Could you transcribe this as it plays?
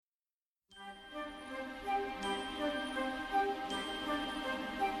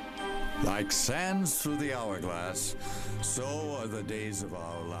Like sands through the hourglass, so are the days of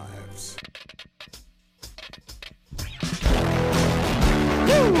our lives.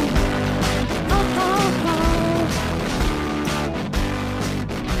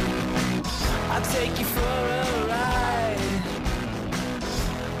 I'll take you for a ride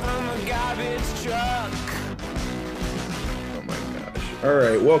on a garbage truck. Oh my gosh. All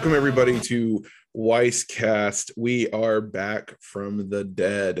right. Welcome everybody to Weisscast. We are back from the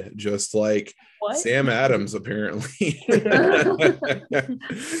dead, just like What? Sam Adams, apparently.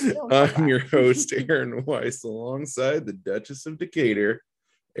 I'm your host, Aaron Weiss, alongside the Duchess of Decatur,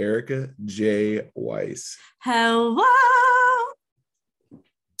 Erica J. Weiss. Hello.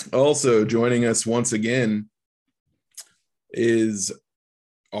 Also joining us once again is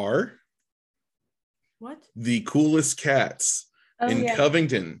What? the coolest cats in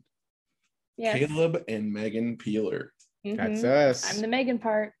Covington, Yes. Caleb and Megan Peeler. That's Mhm. us. I'm the Megan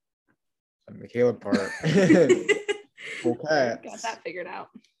part. I'm the Caleb part. Cool cats. Got that figured out.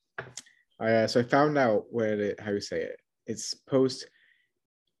 So I found out how you say it. It's posthumous.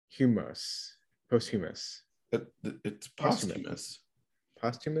 Posthumous. It's posthumous.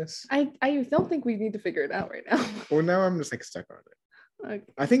 Posthumous? I don't think we need to figure it out right now. Well, now I'm just like stuck on it.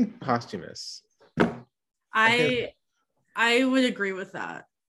 Okay. I think posthumous. I would agree with that.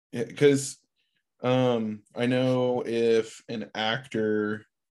 Yeah, because I know if an actor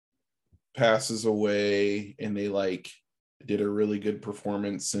passes away and they like did a really good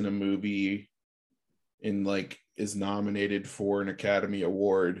performance in a movie and like is nominated for an Academy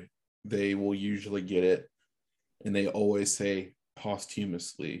Award, they will usually get it, and they always say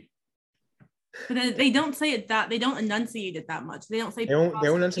posthumously. But then they don't say it that they don't enunciate it that much. They don't say They don't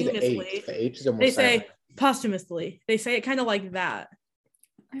enunciate the posthumously. H. The H is almost They say silent. posthumously. They say it kind of like that.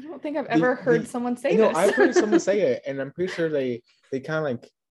 I don't think I've ever heard someone say No, this. I've heard someone say it, and I'm pretty sure they kind of like,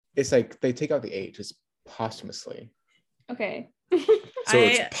 it's like they take out the H. It's posthumously. Okay. So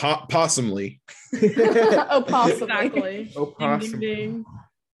it's possumly. Oh, possibly. Exactly. Oh, Ding, possum. ding, ding.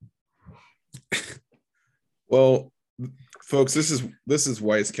 Well, folks, this is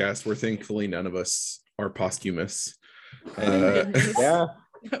Weisscast, where thankfully none of us are posthumous. Yeah.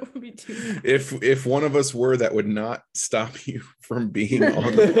 That would be too. If one of us were, that would not stop you from being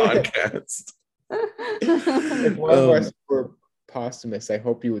on the podcast. If one of us were posthumous, I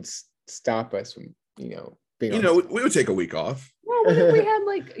hope you would stop us from, being on We would take a week off. Well, what if we had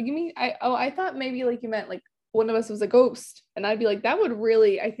like, you mean, I thought maybe like you meant like one of us was a ghost, and I'd be like, that would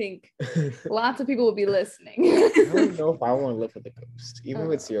really, I think lots of people would be listening. I don't know if I want to live with a ghost, even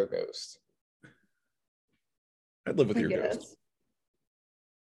if it's your ghost. I'd live with I your guess. ghost.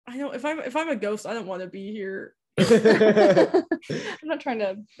 I don't. If I'm a ghost, I don't want to be here. I'm not trying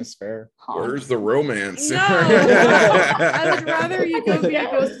to That's fair. haunt. Where's the romance? No, I would rather you go be a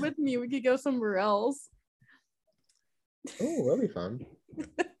ghost with me. We could go somewhere else. Oh, that'd be fun.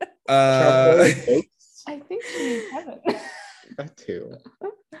 Uh, I think she means heaven. That too.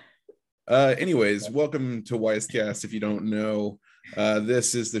 anyways, welcome to Weisscast. If you don't know,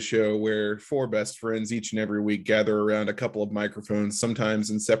 this is the show where four best friends each and every week gather around a couple of microphones, sometimes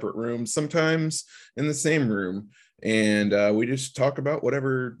in separate rooms, sometimes in the same room, and we just talk about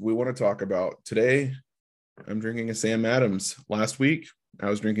whatever we want to talk about. Today, I'm drinking a Sam Adams. Last week, I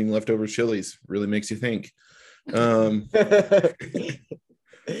was drinking leftover chilies. Really makes you think.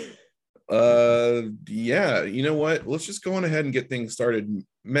 Yeah, you know what? Let's just go on ahead and get things started.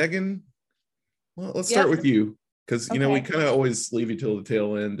 Megan, well, let's start with you, because we Okay. kind of always leave you till the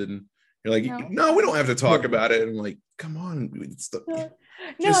tail end, and you're like, No. no, we don't have to talk about it. And I'm like, come on, it's No,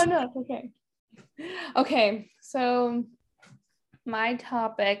 Just- no, it's okay. Okay, so my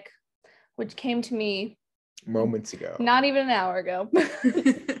topic, which came to me Moments ago. not even an hour ago,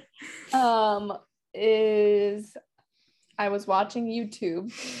 is I was watching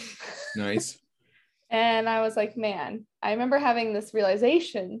YouTube nice. and I was like, man, I remember having this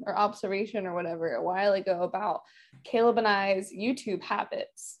realization or observation or whatever a while ago about Caleb and I's YouTube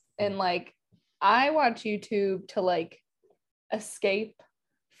habits. And like, I watch YouTube to like escape,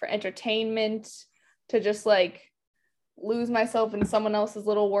 for entertainment, to just like lose myself in someone else's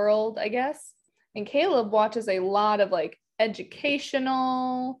little world, I guess. And Caleb watches a lot of like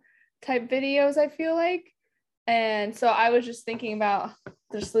educational type videos, I feel like. And so I was just thinking about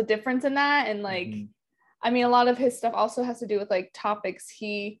just the difference in that. And like, Mhm. I mean, a lot of his stuff also has to do with like topics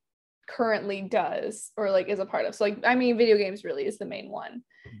he currently does or like is a part of. So like, I mean, video games really is the main one,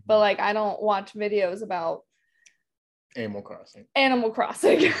 but like, I don't watch videos about Animal Crossing. Animal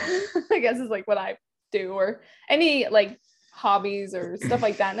Crossing, I guess is like what I do, or any like hobbies or stuff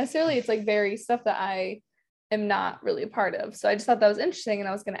like that necessarily. It's like very stuff that I am not really a part of. So I just thought that was interesting, and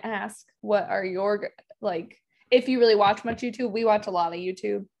I was going to ask, what are your, like, if you really watch much YouTube? We watch a lot of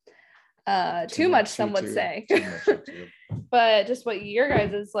YouTube. Too much, some would YouTube. say. Too much YouTube. But just what your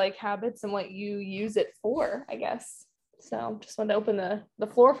guys' like habits and what you use it for, I guess. So just wanted to open the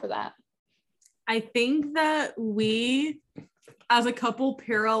floor for that. I think that we, as a couple,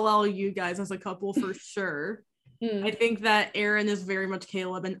 parallel you guys as a couple for sure. I think that Aaron is very much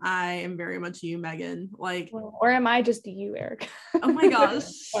Caleb and I am very much you, Megan. Like, Well, or am I just you, Eric? oh my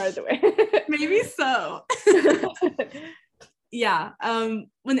gosh. By the way. Maybe so. Yeah.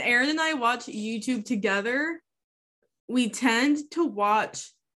 When Aaron and I watch YouTube together, we tend to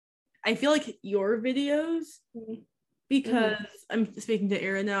watch, I feel like, your videos, because I'm speaking to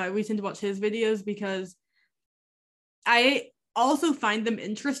Aaron now. We tend to watch his videos because I also find them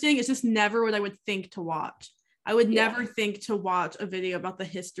interesting. It's just never what I would think to watch. I would never think to watch a video about the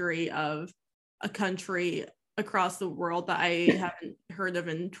history of a country across the world that I haven't heard of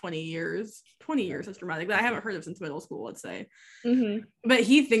in 20 years. 20 years is dramatic, that I haven't heard of since middle school, let's say. But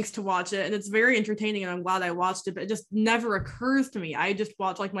he thinks to watch it, and it's very entertaining, and I'm glad I watched it, but it just never occurs to me. I just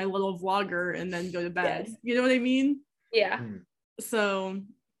watch like my little vlogger and then go to bed. Yes. You know what I mean? Yeah. So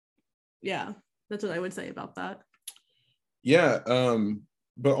yeah, that's what I would say about that. Yeah.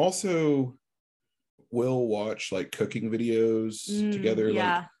 But also we'll watch like cooking videos together.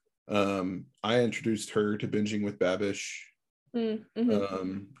 Yeah. I introduced her to Binging with Babish.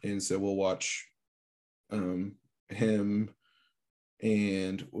 Mm-hmm. And so we'll watch him,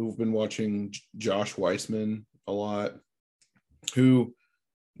 and we've been watching Josh Weissman a lot, who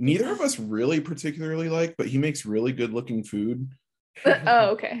neither of us really particularly like, but he makes really good looking food.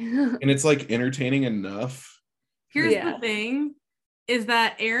 Oh, okay. And it's like entertaining enough. Here's Yeah. the thing, is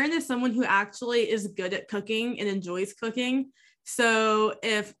that Aaron is someone who actually is good at cooking and enjoys cooking. So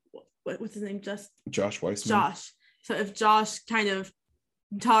if, what's his name? Josh Weissman. Josh. So if Josh kind of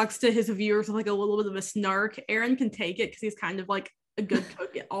talks to his viewers with like a little bit of a snark, Aaron can take it because he's kind of like a good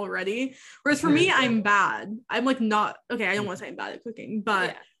cook already. Whereas for me, I'm bad. I'm like not, okay, I don't want to say I'm bad at cooking,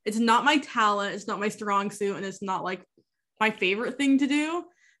 but it's not my talent. It's not my strong suit. And it's not like my favorite thing to do.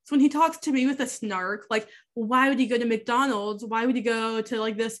 So when he talks to me with a snark, like, well, why would you go to McDonald's? Why would you go to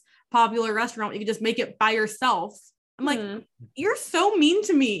like this popular restaurant? You could just make it by yourself. I'm like, you're so mean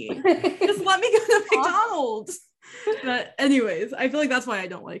to me. Just let me go to McDonald's. But anyways, I feel like that's why I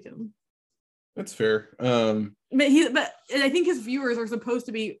don't like him. That's fair. But I think his viewers are supposed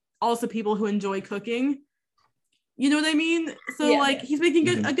to be also people who enjoy cooking. You know what I mean? So like he's making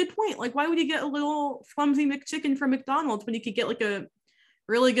a good point. Like, why would you get a little flimsy McChicken from McDonald's when you could get like a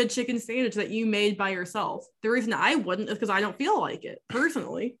really good chicken sandwich that you made by yourself? The reason I wouldn't is because I don't feel like it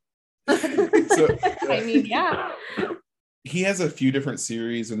personally. So, I mean, yeah. He has a few different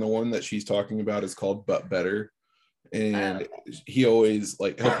series, and the one that she's talking about is called But Better. And he always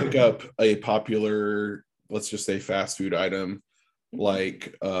like he'll pick up a popular, let's just say, fast food item,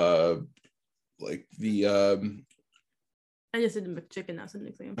 like the I just did a McChicken as an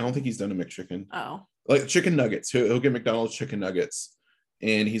example. I don't think he's done a McChicken. Oh, Like chicken nuggets. He'll get McDonald's chicken nuggets,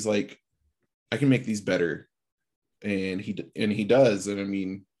 and he's like, I can make these better, and he does. And I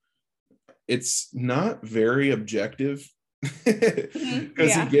mean, it's not very objective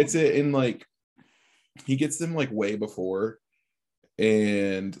because he gets it in like, he gets them like way before,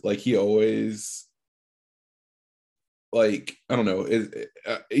 and like he always, like, I don't know,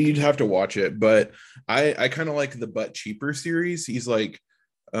 you'd have to watch it, but I kind of like the But Cheaper series. He's like,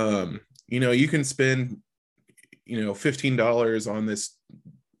 you can spend $15 on this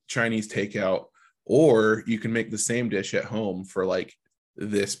Chinese takeout, or you can make the same dish at home for like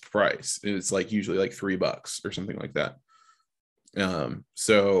this price. It's like usually like $3 or something like that.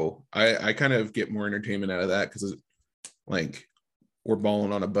 So I kind of get more entertainment out of that because like we're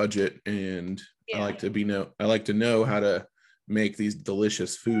balling on a budget, and I like to know how to make these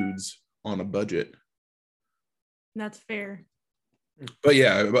delicious foods on a budget. that's fair. But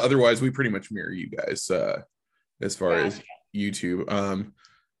yeah, but otherwise we pretty much mirror you guys as far as YouTube.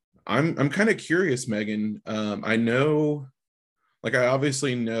 I'm kind of curious, Megan. I know, like, I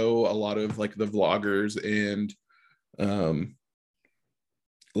obviously know a lot of like the vloggers and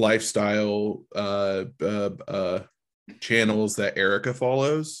lifestyle channels that Erica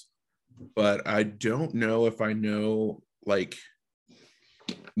follows, but I don't know if I know like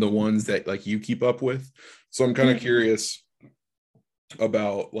the ones that like you keep up with. So I'm kind of curious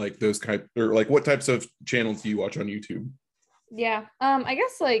about like those or like what types of channels do you watch on YouTube? Yeah. I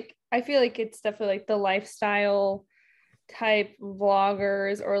guess like I feel like it's definitely like the lifestyle type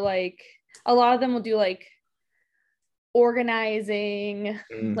vloggers, or like a lot of them will do like organizing.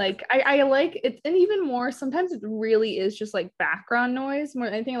 Mm. Like I like it, and even more sometimes it really is just like background noise more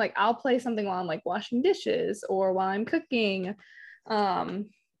than anything. Like I'll play something while I'm like washing dishes or while I'm cooking, and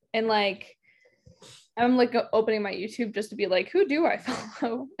like I'm like opening my YouTube just to be like, who do I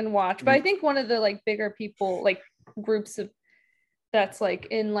follow and watch? But I think one of the like bigger people, like groups of that's like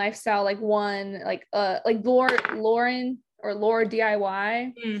in lifestyle, like one like Lauren or Laura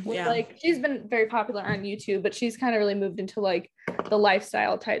DIY was Yeah. like, she's been very popular on YouTube, but she's kind of really moved into like the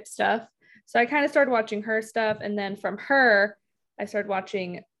lifestyle type stuff. So I kind of started watching her stuff, and then from her I started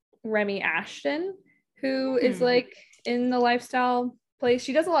watching Remy Ashton, who is like in the lifestyle place.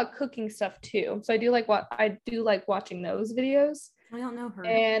 She does a lot of cooking stuff too, so I do like watching those videos. I don't know her.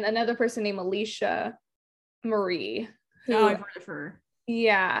 And another person named Alicia Marie, who Oh, I've heard of her.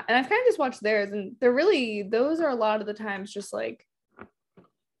 yeah, and I've kind of just watched theirs, and those are a lot of the times just like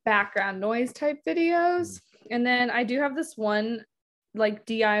background noise type videos. And then I do have this one like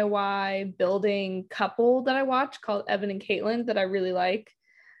DIY building couple that I watch called Evan and Caitlin that I really like.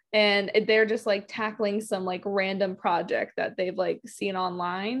 And they're just like tackling some like random project that they've like seen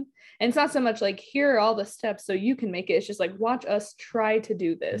online. And it's not so much like, here are all the steps so you can make it. It's just like, watch us try to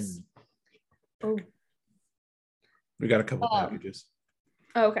do this. Oh, We got a couple packages.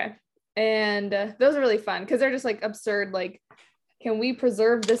 okay. And those are really fun because they're just like absurd, like, can we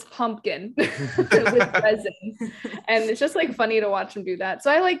preserve this pumpkin with resin? And it's just like funny to watch them do that. So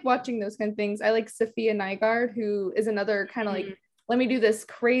I like watching those kind of things. I like Sophia Nygaard, who is another kind of like, let me do this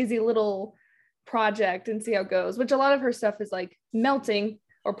crazy little project and see how it goes, which a lot of her stuff is like melting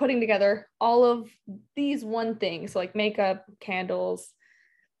or putting together all of these one things, so like makeup, candles,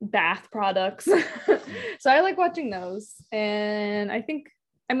 bath products. So I like watching those. And I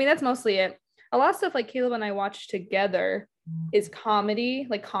mean, that's mostly it. A lot of stuff like Caleb and I watch together is comedy,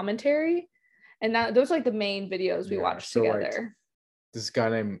 like commentary. And those are like the main videos we watch together. Like,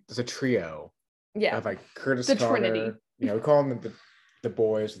 there's a trio. Yeah. Of like Curtis The Connor. Trinity. You know, we call them the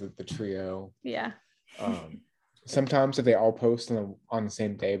boys, the trio. Yeah. Sometimes if they all post on the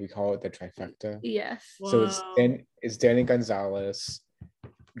same day, we call it the trifecta. Yes. So it's Danny Gonzalez,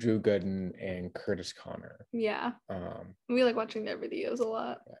 Drew Gooden, and Curtis Connor. Yeah. We like watching their videos a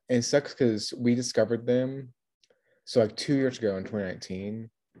lot. And it sucks because we discovered them. So like 2 years ago in 2019,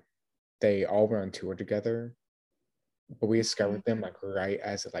 they all went on tour together. But we discovered them like right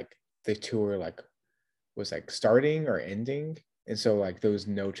as like the tour like was like starting or ending. And so like there was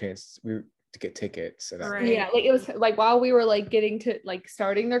no chance to get tickets. So Right. Yeah, like it was like while we were like getting to like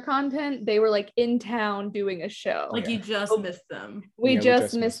starting their content, they were like in town doing a show. Like you just missed them. We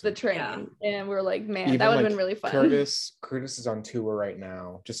just missed the them. train. Yeah. And we were like, man, Even, that would have like, been really fun. Curtis is on tour right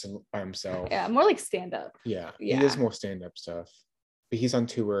now, just by himself. Yeah, more like stand up. Yeah, Yeah. he does more stand-up stuff. But he's on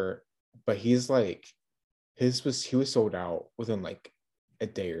tour, but he's like he was sold out within like a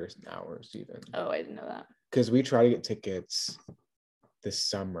day or hours even. Oh, I didn't know that. Because we tried to get tickets this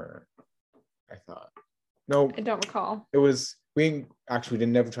summer, I thought. No, I don't recall. it was we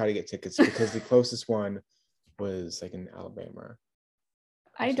didn't never try to get tickets because the closest one was like in Alabama.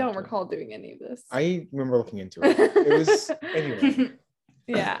 I don't something. recall doing any of this. I remember looking into it. It was anyway.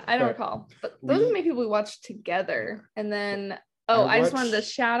 Yeah, I don't But recall. But those are maybe people we watched together. And then I just wanted to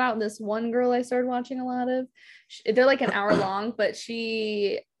shout out this one girl I started watching a lot of. They're like an hour long, but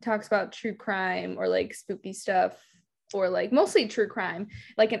she talks about true crime or like spooky stuff, or like mostly true crime,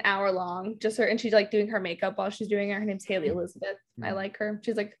 like an hour long, just her. And she's like doing her makeup while she's doing it. Her name's Haley Elizabeth. I like her.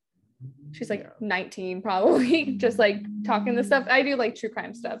 She's like 19 probably, just like talking this stuff. I do like true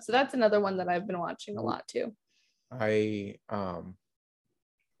crime stuff. So that's another one that I've been watching a lot too. I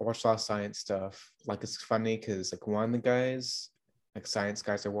watched a lot of science stuff. Like it's funny because like one of the guys, like science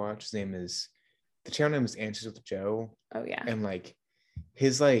guys I watch, the channel name is Answers with Joe. Oh yeah. And like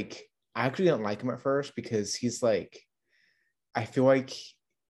his like I actually didn't like him at first because he's like I feel like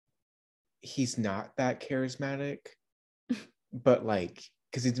he's not that charismatic, but like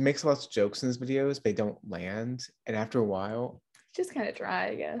because he makes lots of jokes in his videos, but they don't land. And after a while, It's just kind of dry,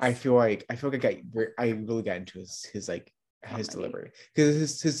 I guess. I feel like I really got into his like his delivery,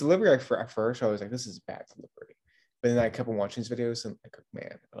 because his delivery at first I was like, this is bad delivery, but then I kept on watching his videos and like,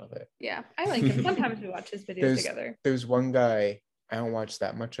 man, I love it. Yeah, I like him. Sometimes we watch his videos together. There's one guy I don't watch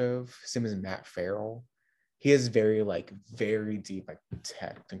that much of. His name is Matt Farrell. He has very deep like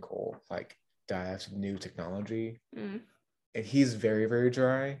technical like dives of new technology, and he's very, very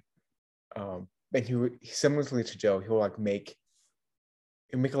dry. And he similarly to Joe, he'll make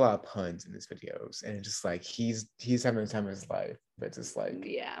a lot of puns in his videos, and it's just like he's having the time of his life, but just like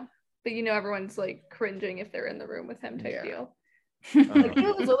yeah, but everyone's like cringing if they're in the room with him type deal. Like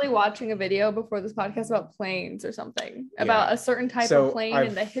I was literally watching a video before this podcast about planes or something, about a certain type of plane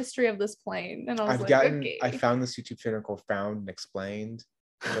and the history of this plane. And I was I found this YouTube channel called Found and Explained,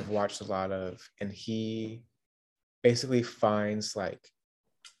 that I've watched a lot of, and he basically finds like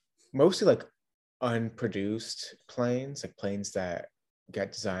mostly like unproduced planes, like planes that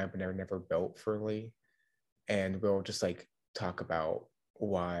get designed but never built fully, and we'll just like talk about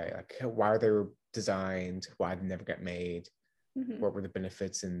why they were designed, why they never got made, what were the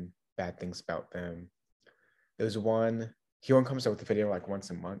benefits and bad things about them. There's one, he only comes out with a video like once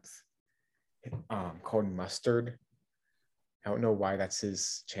a month, called Mustard. I don't know why that's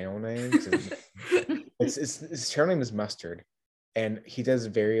his channel name. His channel name is Mustard, and he does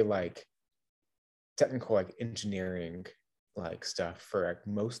very like technical like engineering like stuff for like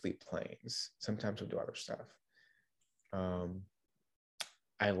mostly planes. Sometimes we'll do other stuff.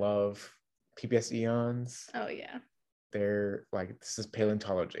 I love PBS Eons. Oh yeah. They're like, this is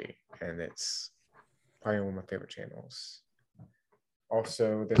paleontology, and it's probably one of my favorite channels.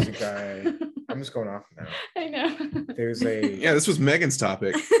 Also, there's a guy, I'm just going off now. I know. There's a Yeah, this was Megan's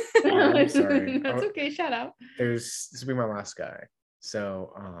topic. Oh, I'm sorry. That's okay, shout out. This will be my last guy.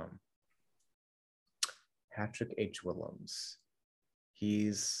 So Patrick H. Willems.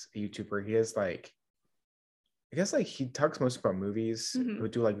 He's a YouTuber. He has like, I guess like he talks mostly about movies. He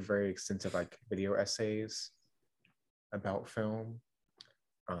would do like very extensive like video essays about film.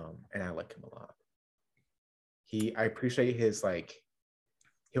 And I like him a lot. I appreciate his like,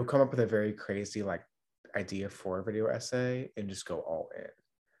 he'll come up with a very crazy like idea for a video essay and just go all in.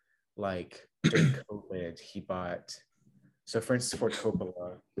 Like during COVID, he bought, so Francis Ford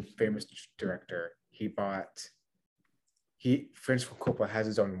Coppola, famous director, Francis Ford Coppola has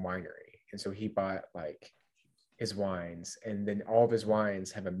his own winery. And so he bought like his wines, and then all of his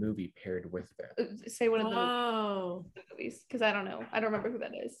wines have a movie paired with them. Say one of the movies, because I don't know. I don't remember who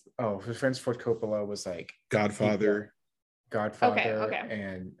that is. Oh, so Francis Ford Coppola was like Godfather, okay.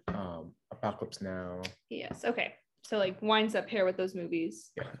 and Apocalypse Now. Yes, okay. So like wines that pair with those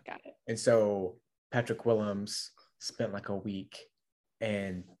movies. Yeah. Got it. And so Patrick Willems spent like a week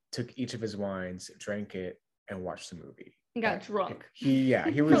and took each of his wines, drank it, and watched the movie. And got drunk. He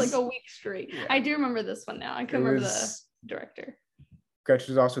was for like a week straight. Yeah. I do remember this one now. I can remember the director.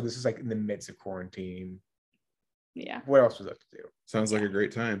 Gretchen was also, this is like in the midst of quarantine. Yeah. What else was up to do? Sounds like a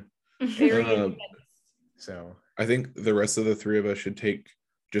great time. Very intense. So I think the rest of the three of us should take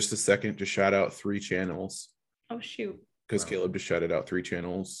just a second to shout out 3 channels. Oh shoot. Because Caleb just shouted out 3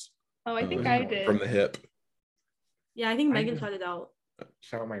 channels. Oh, I think I did. From the hip. Yeah, I think Megan shouted out.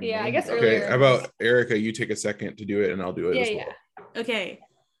 Shout out my I guess Okay, earlier. how about Erica, you take a second to do it and I'll do it as well. Okay.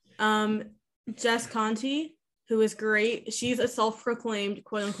 Jess Conti, who is great. She's a self-proclaimed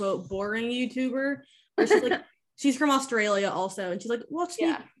quote unquote boring YouTuber. Where she's like, she's from Australia also, and she's like, watch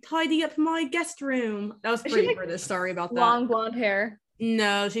me tidy up my guest room. That was pretty British. Sorry about that. Long blonde hair.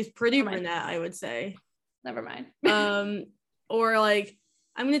 No, she's pretty brunette, I would say. Never mind. Or like,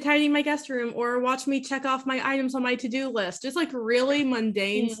 I'm gonna tidy my guest room, or watch me check off my items on my to-do list. Just like really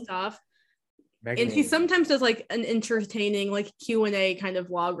mundane stuff. And she sometimes does like an entertaining like Q&A kind of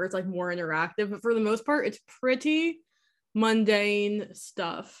vlog where it's like more interactive, but for the most part it's pretty mundane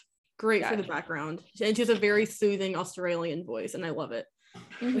stuff. Great for the background, and she has a very soothing Australian voice, and I love it.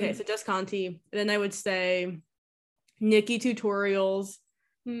 Okay, so Jess Conti. Then I would say Nikki Tutorials,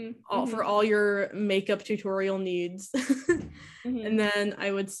 for all your makeup tutorial needs. And then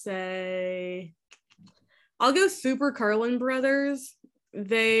I would say I'll go Super Carlin Brothers.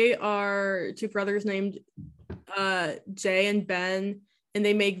 They are 2 brothers named Jay and Ben, and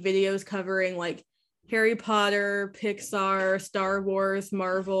they make videos covering like Harry Potter, Pixar, Star Wars,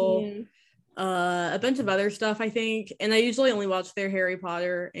 Marvel, a bunch of other stuff, I think. And I usually only watch their Harry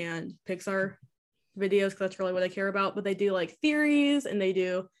Potter and Pixar videos because that's really what I care about. But they do like theories, and they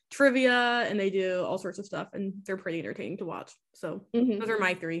do trivia, and they do all sorts of stuff, and they're pretty entertaining to watch. So those are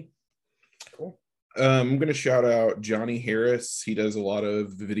my 3. Cool. I'm going to shout out Johnny Harris. He does a lot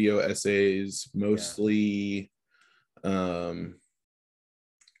of video essays, mostly.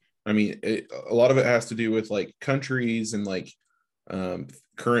 I mean, a lot of it has to do with like countries and like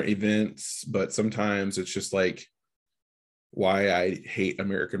current events, but sometimes it's just like why I hate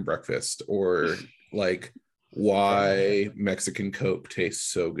American breakfast, or like why Mexican Coke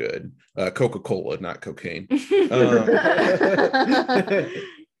tastes so good. Coca-Cola, not cocaine. I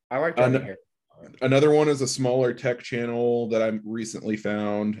like Johnny Harris. Another one is a smaller tech channel that I recently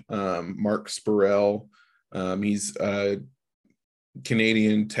found, Mark Spurrell. He's a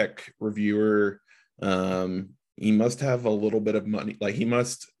Canadian tech reviewer. He must have a little bit of money. Like he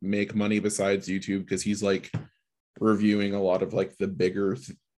must make money besides YouTube, because he's like reviewing a lot of like the bigger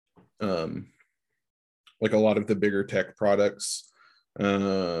like a lot of the bigger tech products.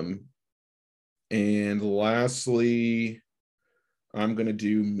 And lastly, I'm going to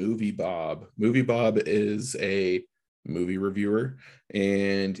do Movie Bob. Movie Bob is a movie reviewer,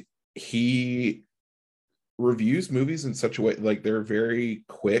 and he reviews movies in such a way, like they're very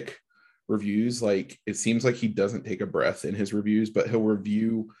quick reviews. Like it seems like he doesn't take a breath in his reviews, but he'll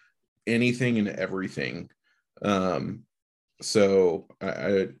review anything and everything. So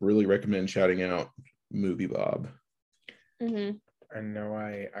I really recommend shouting out Movie Bob. Mm-hmm. I know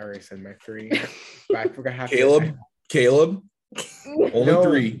I already said my 3, but I forgot how Caleb, only No.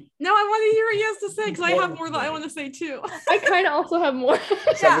 3. No, I want to hear what he has to say because I have more that I want to say too. I kind of also have more.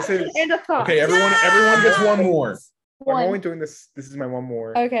 Yeah. This is, And a thought. Okay, everyone gets one more. I'm One. only doing this. This is my one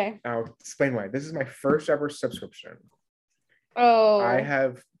more. Okay. I'll explain why. This is my first ever subscription. Oh. I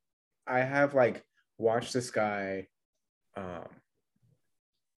have like watched this guy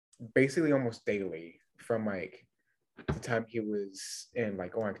basically almost daily from like the time he was in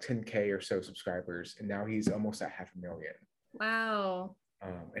like 10K or so subscribers, and now he's almost at 500,000. Wow.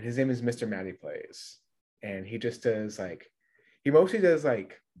 And his name is Mr. Matty Plays, and he just does like, he mostly does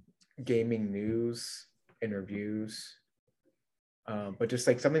like gaming news and reviews, but just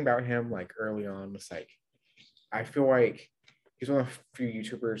like something about him like early on was like, I feel like he's one of the few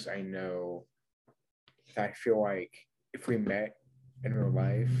YouTubers I know that I feel like if we met in real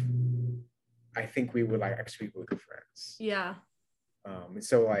life, I think we would like actually be really good friends. Yeah. And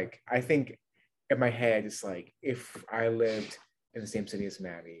so like I think in my head it's like if I lived in the same city as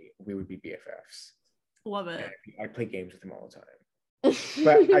Maddie, we would be BFFs. Love it. I play games with him all the time,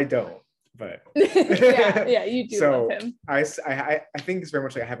 but I don't. But yeah, you do so love him. I think it's very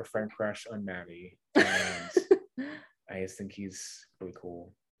much like I have a friend crush on Maddie, and I just think he's really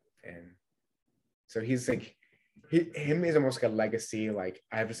cool, and so he's like him is almost like a legacy. Like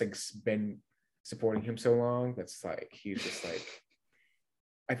I've just like been supporting him so long. That's like he's just like,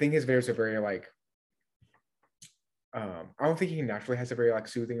 I think his videos are very like I don't think he naturally has a very like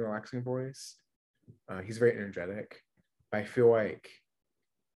soothing, relaxing voice. He's very energetic, but I feel like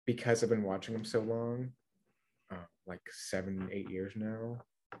because I've been watching him so long, like 7-8 years now,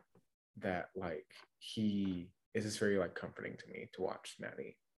 that like he is just very like comforting to me to watch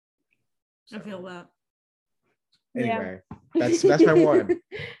Maddie. I feel that. Anyway, that's my one.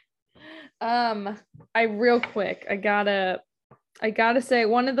 I real quick, I gotta say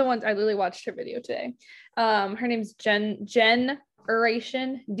one of the ones I literally watched her video today. Her name's Jen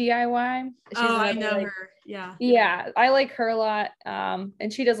Oration DIY. She's I know like, her. Yeah. Yeah, I like her a lot.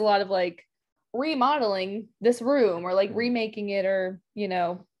 And she does a lot of like remodeling this room or like remaking it, or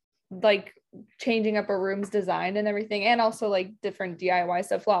like changing up a room's design and everything, and also like different DIY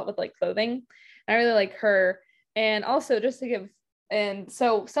stuff a lot with like clothing. I really like her. And also just to give, and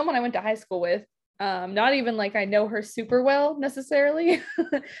so someone I went to high school with, not even like I know her super well necessarily,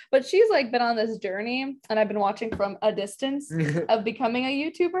 but she's like been on this journey, and I've been watching from a distance of becoming a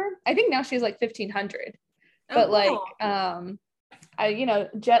YouTuber. I think now she's like 1,500, but cool. like I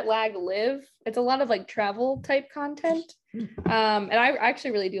Jet Lag Live, it's a lot of like travel type content, and I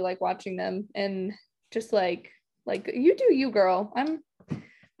actually really do like watching them, and just like you do you, girl.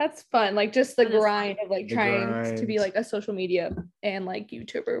 That's fun, like just the grind of like trying to be like a social media and like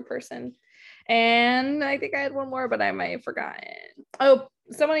YouTuber person. And I think I had one more, but I might have forgotten. Oh,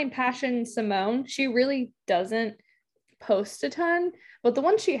 someone named Passion Simone. She really doesn't post a ton, but the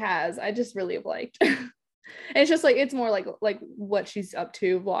one she has, I just really have liked. And it's just like, it's more like what she's up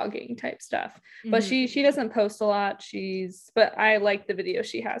to, vlogging type stuff. Mm-hmm. But she doesn't post a lot. But I like the video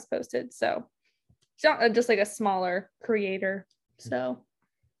she has posted. So she's not just like a smaller creator. So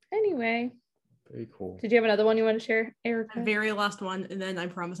anyway. Very cool. Did you have another one you want to share, Erica? The very last one, and then I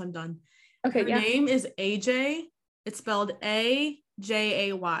promise I'm done. Okay. Her name is AJ. It's spelled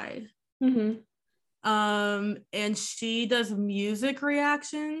AJAY. Mm-hmm. And she does music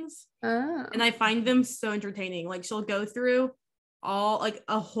reactions. Oh. And I find them so entertaining. Like she'll go through all like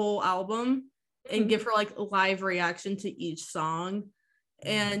a whole album and give her like live reaction to each song.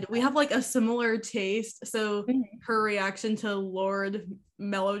 And we have like a similar taste. So her reaction to Lord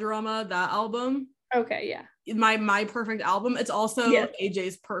Melodrama, that album. Okay, yeah. My perfect album. It's also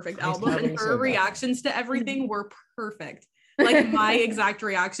AJ's perfect album, and her reactions to everything were perfect. Like my exact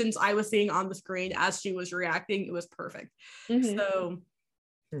reactions I was seeing on the screen as she was reacting, it was perfect. So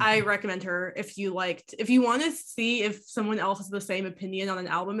I recommend her if you want to see if someone else has the same opinion on an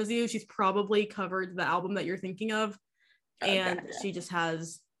album as you. She's probably covered the album that you're thinking of, and she just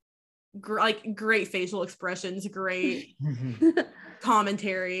has great facial expressions, great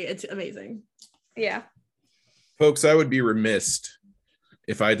commentary. It's amazing. Yeah. Folks, I would be remiss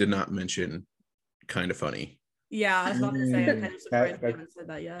if I did not mention Kind of Funny. Yeah, I was about to say, I'm kind of surprised you haven't said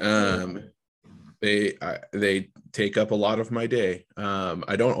that yet. They take up a lot of my day.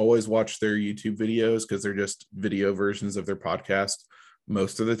 I don't always watch their YouTube videos because they're just video versions of their podcast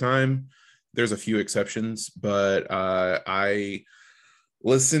most of the time. There's a few exceptions, but I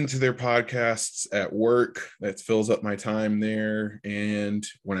listen to their podcasts at work. That fills up my time there. And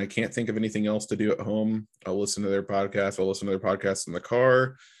when I can't think of anything else to do at home, I'll listen to their podcast. I'll listen to their podcasts in the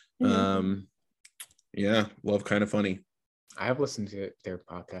car. Yeah, love Kind of Funny. I've listened to their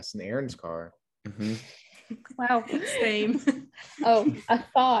podcast in Aaron's car. Mm-hmm. Wow. Same. Oh,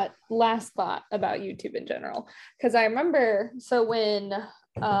 last thought about YouTube in general. Because I remember, so when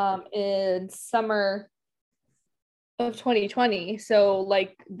in summer of 2020, so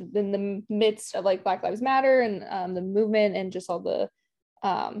like in the midst of like Black Lives Matter and the movement and just all the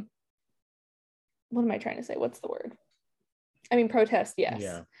what am I trying to say? What's the word? I mean, protest, yes.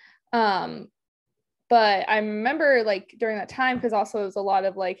 Yeah. But I remember like during that time, because also it was a lot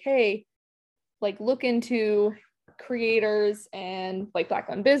of like, hey, like look into creators and like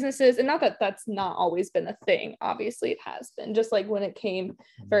Black-owned businesses, and not that that's not always been a thing, obviously it has been, just like when it came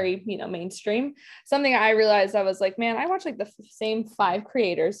very, you know, mainstream. Something I realized, I was like, man, I watch like the same 5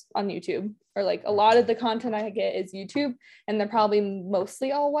 creators on YouTube, or like a lot of the content I get is YouTube, and they're probably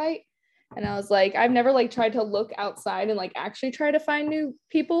mostly all white. And I was like, I've never like tried to look outside and like actually try to find new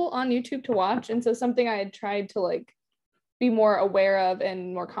people on YouTube to watch. And so something I had tried to like be more aware of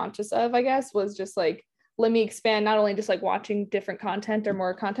and more conscious of, I guess, was just like, let me expand not only just like watching different content or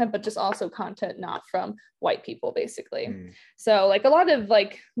more content, but just also content not from white people, basically. So like a lot of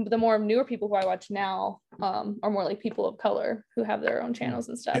like the more newer people who I watch now are more like people of color who have their own channels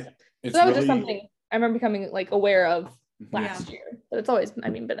and stuff. So that was just something I remember becoming like aware of last year, but it's always,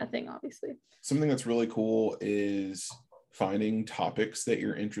 I mean, been a thing, obviously. Something that's really cool is finding topics that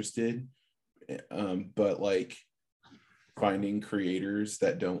you're interested but like finding creators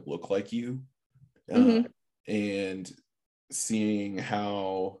that don't look like you and seeing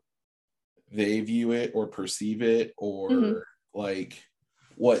how they view it or perceive it, or like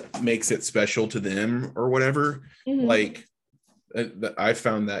what makes it special to them or whatever. Like I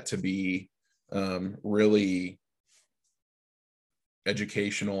found that to be really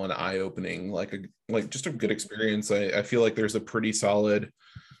educational and eye-opening, like just a good experience. I feel like there's a pretty solid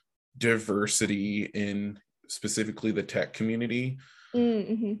diversity in specifically the tech community.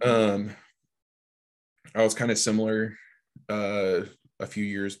 I was kind of similar a few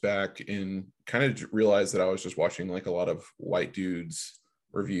years back, and kind of realized that I was just watching like a lot of white dudes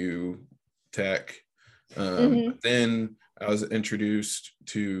review tech. But then I was introduced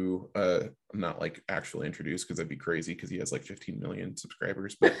to not like actually introduced, because that'd be crazy because he has like 15 million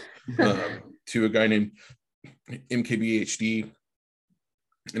subscribers, but to a guy named MKBHD,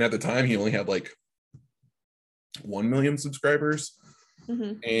 and at the time he only had like 1 million subscribers.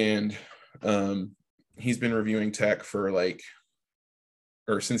 And he's been reviewing tech for like,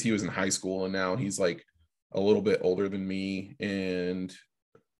 or since he was in high school, and now he's like a little bit older than me and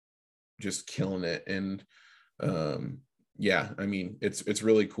just killing it. And yeah, I mean, it's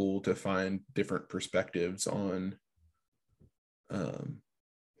really cool to find different perspectives on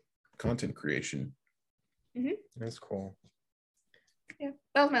content creation. That's cool. Yeah,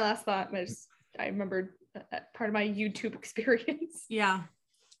 that was my last thought. I remembered that part of my YouTube experience. Yeah.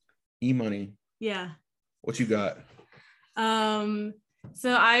 E-money. Yeah. What you got?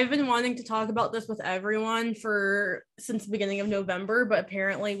 So I've been wanting to talk about this with everyone since the beginning of November, but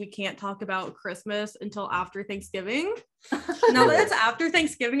apparently we can't talk about Christmas until after Thanksgiving. Now that it's after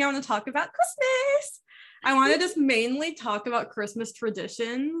Thanksgiving, I want to talk about Christmas. I want to just mainly talk about Christmas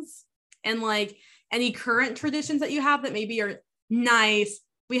traditions and like any current traditions that you have that maybe are nice.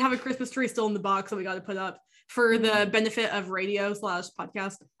 We have a Christmas tree still in the box that we got to put up for the benefit of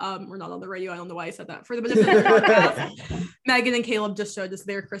radio/podcast. We're not on the radio. I don't know why I said that. For the benefit of the podcast, Megan and Caleb just showed us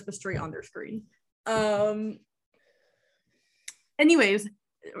their Christmas tree on their screen. Anyways,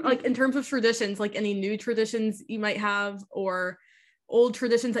 like in terms of traditions, like any new traditions you might have, or old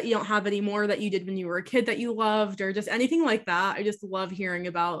traditions that you don't have anymore that you did when you were a kid that you loved, or just anything like that. I just love hearing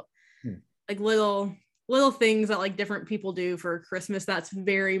about like little things that like different people do for Christmas that's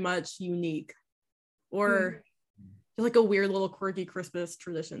very much unique, or like a weird little quirky Christmas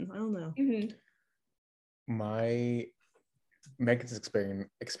tradition. I don't know. Megan's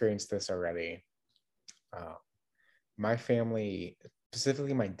experienced this already. My family,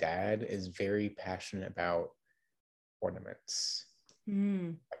 specifically my dad, is very passionate about ornaments,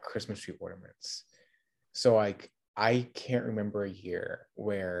 like Christmas tree ornaments. So like I can't remember a year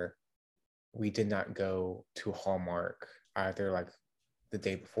where we did not go to Hallmark either like the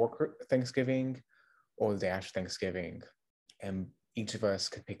day before Thanksgiving or the day after Thanksgiving, and each of us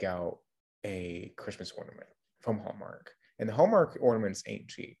could pick out a Christmas ornament from Hallmark. And the Hallmark ornaments ain't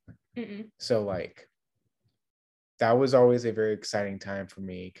cheap. So like that was always a very exciting time for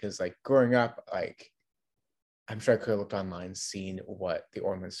me, because like growing up, like I'm sure I could have looked online, seen what the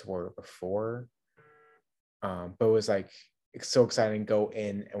ornaments were before, but it was like it's so exciting to go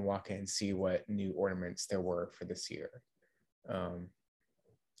in and walk in and see what new ornaments there were for this year.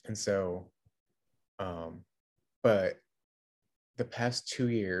 And so but the past 2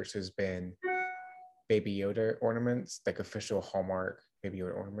 years has been Baby Yoda ornaments, like official Hallmark Baby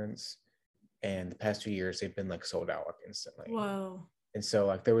Yoda ornaments. And the past 2 years, they've been like sold out like instantly. Whoa. And so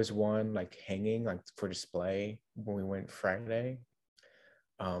like there was one like hanging like for display when we went Friday.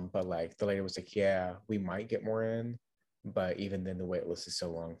 But like the lady was like, yeah, we might get more in, but even then the wait list is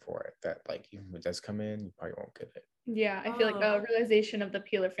so long for it that like even if it does come in, you probably won't get it. Yeah, I feel like a realization of the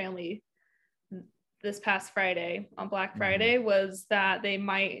Peeler family this past Friday on Black Friday was that they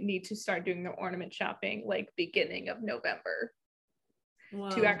might need to start doing their ornament shopping like beginning of November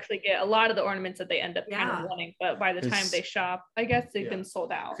to actually get a lot of the ornaments that they end up kind of wanting. But by the time they shop, I guess they've been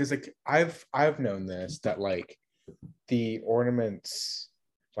sold out. Because like I've known this, that like the ornaments,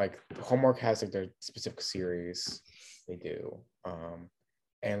 like Hallmark has like their specific series they do,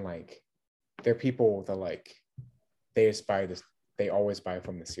 and like there are people that like they just buy this, they always buy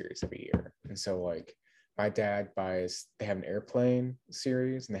from the series every year. And so like my dad buys, they have an airplane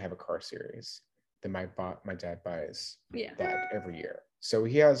series and they have a car series. Then my dad buys that every year. So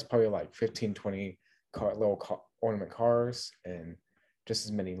he has probably like 15, 20 ornament cars and just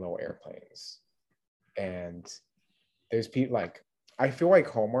as many little airplanes. And there's people like, I feel like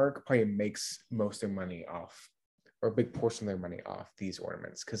Hallmark probably makes most of their money off, or a big portion of their money off these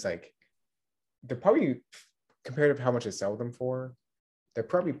ornaments. Cause like they're probably, compared to how much they sell them for, they're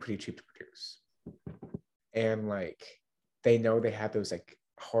probably pretty cheap to produce. And like they know they have those like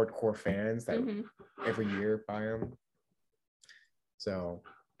hardcore fans that every year buy them. So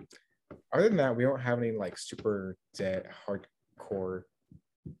other than that, we don't have any like super dead hardcore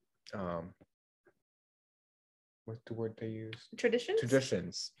what's the word they use?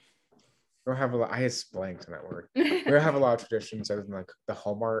 Traditions. We don't have a lot. I just blanked on that word. We don't have a lot of traditions other than like the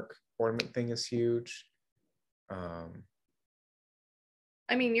Hallmark ornament thing is huge. I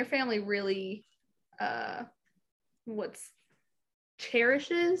mean, your family really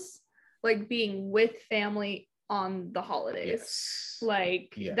cherishes like being with family on the holidays. Yes.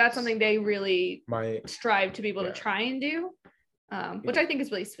 Like that's something they really strive to be able to try and do, which I think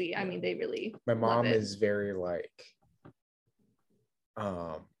is really sweet. I mean, they really my mom is very like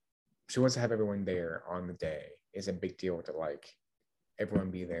she wants to have everyone there on the day. Is a big deal to like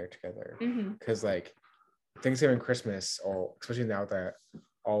everyone be there together, because like Thanksgiving and Christmas, or especially now that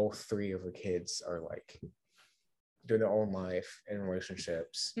all three of her kids are like doing their own life and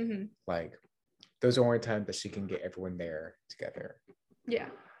relationships, like those are the only times that she can get everyone there together.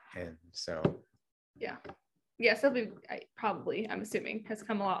 And so so I'm assuming has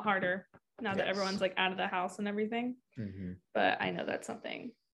come a lot harder now that everyone's like out of the house and everything. But I know that's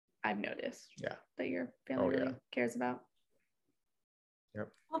something I've noticed that your family really cares about.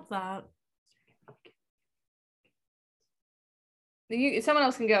 Love that. Someone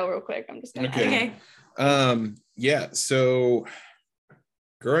else can go real quick. I'm just gonna okay. So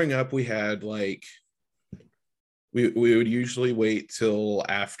growing up, we had like we would usually wait till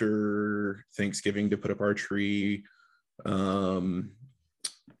after Thanksgiving to put up our tree. It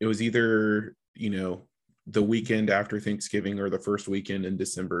was either, the weekend after Thanksgiving or the first weekend in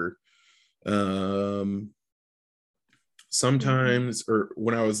December. Sometimes, or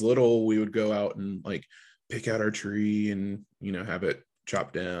when I was little, we would go out and like pick out our tree and have it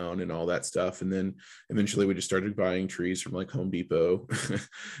chopped down and all that stuff. And then eventually we just started buying trees from like Home Depot.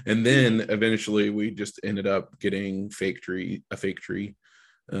 And then eventually we just ended up getting a fake tree.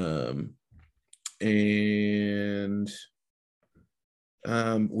 Our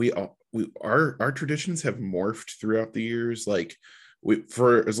traditions have morphed throughout the years. Like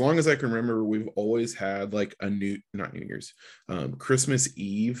for as long as I can remember, we've always had like not New Year's, Christmas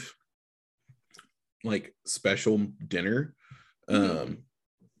Eve, like special dinner.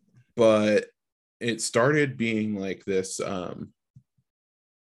 But it started being like this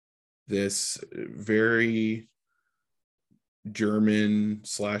very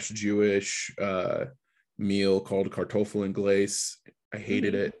German/Jewish meal called Kartoffeln I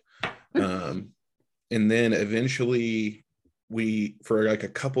hated it. And then eventually for like a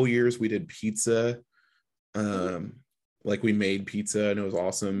couple years we did pizza. Like we made pizza and it was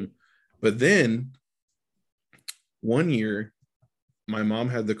awesome. But then one year, my mom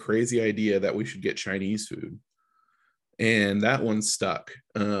had the crazy idea that we should get Chinese food. And that one stuck.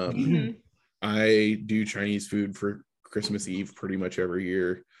 I do Chinese food for Christmas Eve pretty much every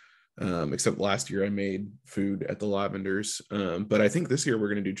year. Except last year I made food at the Lavenders. But I think this year we're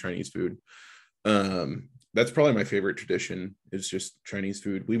going to do Chinese food. That's probably my favorite tradition, is just Chinese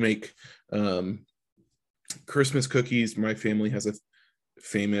food. We make Christmas cookies. My family has a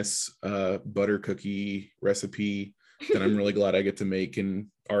famous butter cookie recipe that I'm really glad I get to make in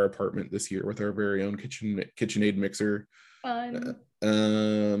our apartment this year with our very own KitchenAid mixer. Fun.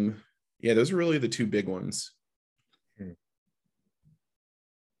 Yeah, those are really the two big ones.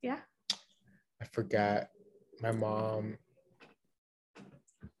 Yeah. I forgot, my mom,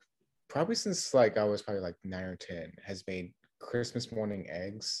 probably since like I was probably like 9 or 10, has made Christmas morning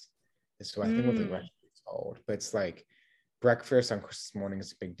eggs. So I think what the recipe's called, but it's like breakfast on Christmas morning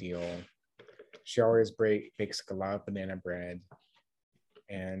is a big deal. She always bakes like a lot of banana bread,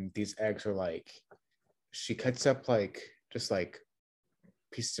 and these eggs are like, she cuts up like just like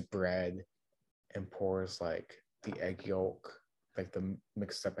pieces of bread and pours like the egg yolk, like the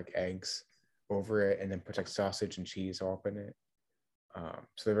mixed up like eggs over it, and then puts like sausage and cheese all up in it.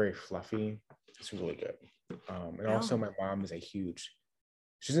 So they're very fluffy. It's really good. And also my mom is she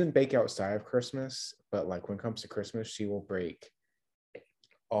doesn't bake outside of Christmas, but like when it comes to Christmas, she will bake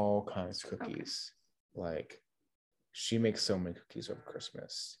all kinds of cookies. Like she makes so many cookies over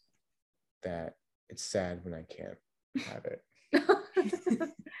Christmas that it's sad when I can't have it.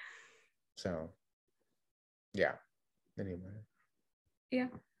 So yeah. Anyway. Yeah.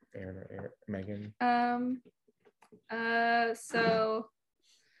 Aaron, Megan. So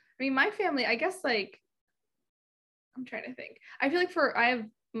I mean, my family, I guess, like, I'm trying to think. I feel like I have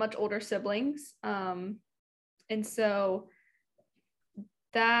much older siblings. And so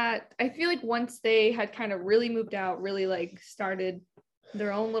that, I feel like once they had kind of really moved out, really like started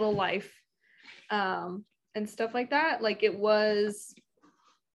their own little life, and stuff like that, like it was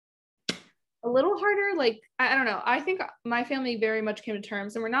a little harder. Like, I don't know. I think my family very much came to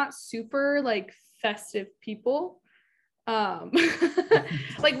terms, and we're not super like festive people.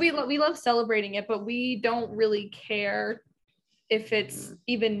 Like we love celebrating it, but we don't really care if it's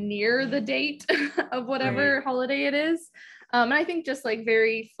even near the date of whatever holiday it is. And I think just like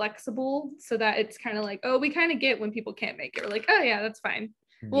very flexible, so that it's kind of like, oh, we kind of get when people can't make it. We're like, oh yeah, that's fine.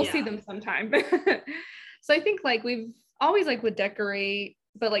 We'll see them sometime. So I think like we've always like would decorate,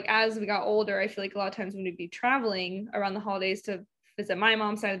 but like as we got older, I feel like a lot of times when we'd be traveling around the holidays to visit my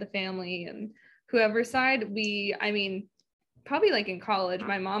mom's side of the family and whoever's side, I mean, probably like in college,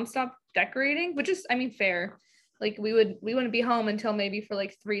 my mom stopped decorating, which is, I mean, fair. Like we wouldn't be home until maybe for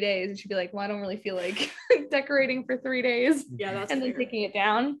like 3 days, and she'd be like, well, I don't really feel like decorating for 3 days. Yeah, that's and then fair. taking it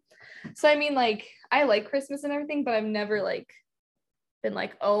down. So I mean, like I like Christmas and everything, but I've never like been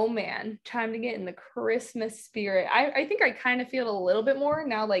like, oh man, time to get in the Christmas spirit. I think I kind of feel it a little bit more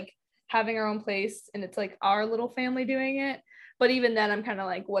now, like having our own place and it's like our little family doing it. But even then I'm kind of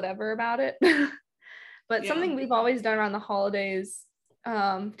like whatever about it. But something we've always done around the holidays,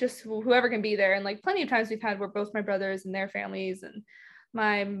 just whoever can be there. And like plenty of times we've had where both my brothers and their families and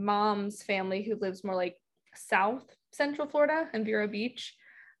my mom's family, who lives more like South Central Florida in Vero Beach.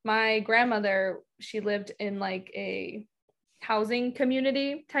 My grandmother, she lived in like a housing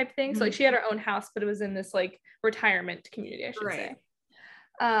community type thing. So like she had her own house, but it was in this like retirement community, I should say.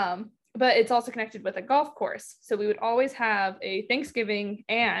 But it's also connected with a golf course. So we would always have a Thanksgiving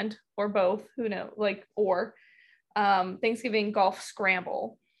or both, who knows, like, or Thanksgiving golf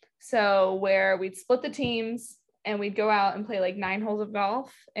scramble. So where we'd split the teams and we'd go out and play like 9 holes of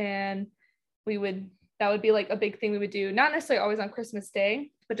golf. And that would be like a big thing we would do, not necessarily always on Christmas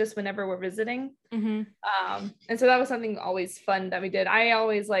Day, but just whenever we're visiting. And so that was something always fun that we did.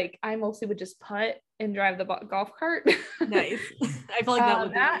 I mostly would just putt and drive the golf cart. Nice. I feel like that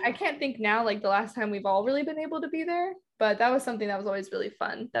would be I can't think now like the last time we've all really been able to be there, but that was something that was always really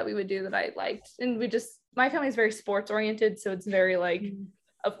fun that we would do that I liked. And my family is very sports oriented, so it's very like,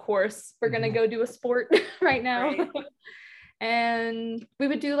 of course we're gonna go do a sport right now. And we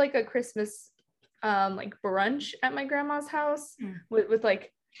would do like a Christmas like brunch at my grandma's house with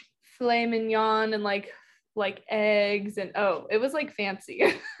like filet mignon and like eggs, and it was like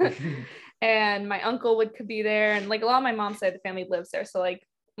fancy. And my uncle could be there, and like a lot of my mom's side of the family lives there, so like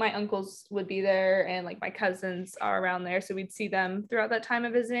my uncles would be there, and like my cousins are around there, so we'd see them throughout that time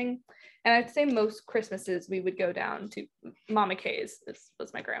of visiting. And I'd say most Christmases we would go down to Mama Kay's. This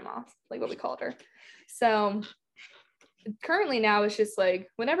was my grandma, like what we called her. So currently now it's just like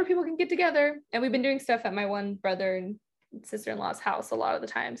whenever people can get together, and we've been doing stuff at my one brother and sister-in-law's house a lot of the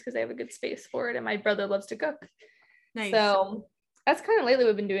times because they have a good space for it, and my brother loves to cook. Nice. So that's kind of lately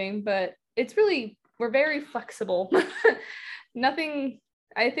we've been doing, but it's really, we're very flexible. Nothing,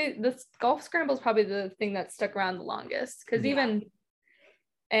 I think this golf scramble is probably the thing that stuck around the longest, because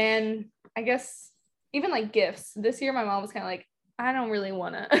and I guess even like gifts this year, my mom was kind of like, I don't really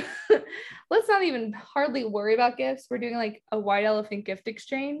want to let's not even hardly worry about gifts. We're doing like a white elephant gift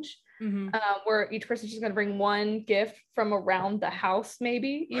exchange, where each person's just going to bring one gift from around the house,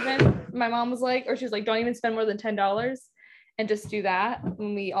 maybe even. My mom was like, or she was like, don't even spend more than $10 and just do that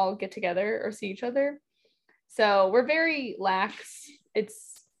when we all get together or see each other. So we're very lax.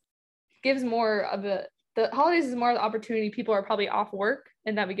 It's gives more of the holidays is more of the opportunity. People are probably off work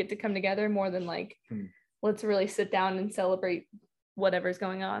and that we get to come together more than like, let's really sit down and celebrate whatever's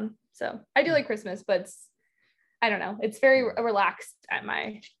going on. So I do like Christmas, but I don't know. It's very relaxed in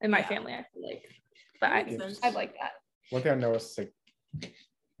my family, I feel like. But I like that. One thing I noticed, like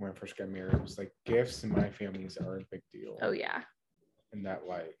when I first got married, was like gifts in my families are a big deal. Oh yeah. And that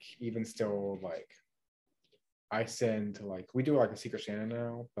like even still like I send like we do like a Secret Santa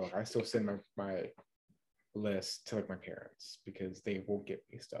now, but like I still send my list to like my parents because they won't get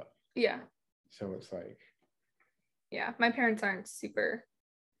me stuff. Yeah. So it's like, yeah, my parents aren't super,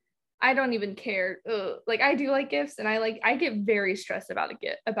 I don't even care. Like I do like gifts, and I get very stressed about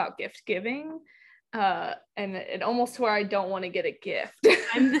gift giving, and it almost to where I don't want to get a gift.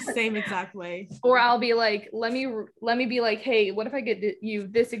 I'm the same exact way. Or I'll be like, let me be like, hey, what if I get you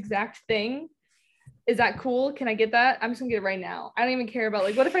this exact thing? Is that cool? Can I get that? I'm just gonna get it right now. I don't even care about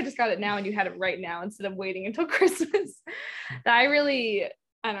like, what if I just got it now and you had it right now instead of waiting until Christmas?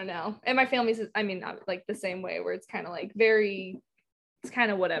 I don't know. And my family's, I mean, not like the same way, where it's kind of like it's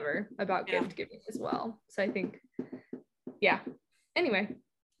kind of whatever about gift giving as well. So I think, yeah. Anyway,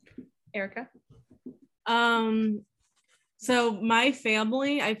 Erica. So my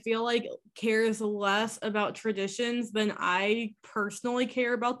family, I feel like, cares less about traditions than I personally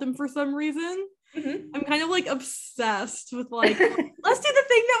care about them for some reason. I'm kind of like obsessed with like, let's do the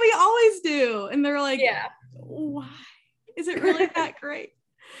thing that we always do. And they're like, why? Is it really that great?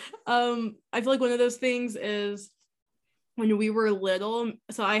 I feel like one of those things is when we were little,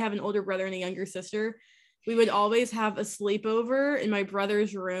 so I have an older brother and a younger sister, we would always have a sleepover in my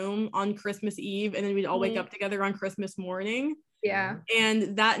brother's room on Christmas Eve, and then we'd all wake up together on Christmas morning. Yeah.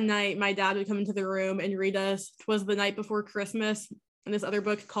 And that night, my dad would come into the room and read us "'Twas the Night Before Christmas" and this other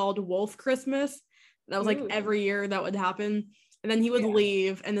book called Wolf Christmas. That was like every year that would happen. And then he would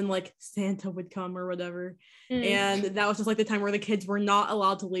leave, and then like Santa would come or whatever. And that was just like the time where the kids were not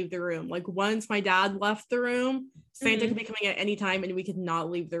allowed to leave the room. Like once my dad left the room, Santa could be coming at any time and we could not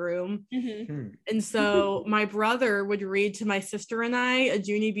leave the room. And so my brother would read to my sister and I a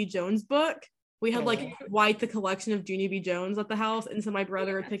Junie B. Jones book. We had like quite the collection of Junie B. Jones at the house. And so my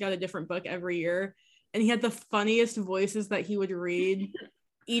brother would pick out a different book every year. And he had the funniest voices that he would read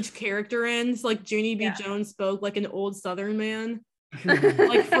each character in. So like Junie B. Jones spoke like an old Southern man.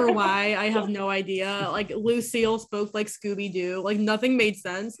 Like for why, I have no idea. Like Lucille spoke like Scooby-Doo. Like nothing made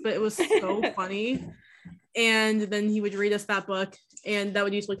sense, but it was so funny. And then he would read us that book, and that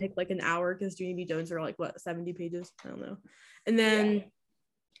would usually take like an hour because Junie B. Jones are like 70 pages? I don't know. And then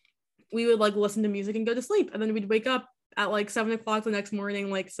we would like listen to music and go to sleep, and then we'd wake up at like 7 o'clock the next morning,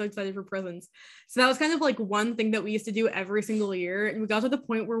 like so excited for presents. So that was kind of like one thing that we used to do every single year. And we got to the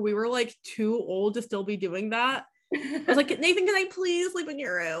point where we were like too old to still be doing that. I was like, Nathan, can I please sleep in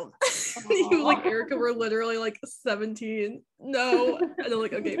your room? He was like, Erica, we're literally like 17. No. And I'm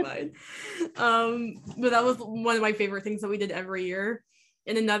like, okay, fine. But that was one of my favorite things that we did every year.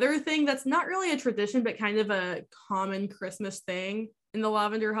 And another thing that's not really a tradition, but kind of a common Christmas thing in the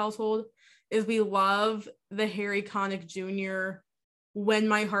Lavender household is we love the Harry Connick Jr. When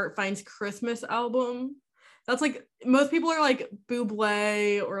My Heart Finds Christmas album. That's like, most people are like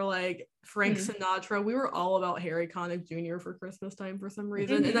Bublé or like Frank Sinatra. We were all about Harry Connick Jr. for Christmas time for some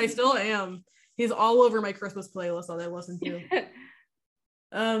reason, and I still am. He's all over my Christmas playlist that I listen to.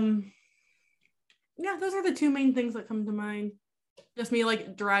 Yeah, those are the two main things that come to mind. Just me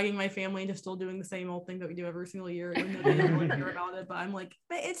like dragging my family into still doing the same old thing that we do every single year. Even though they don't really care about it, but I'm like,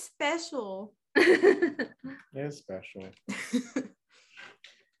 but it's special. It's special.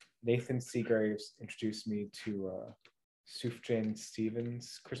 Nathan Seagraves introduced me to Sufjan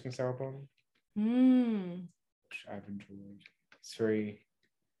Stevens' Christmas album, which I've enjoyed. It's very,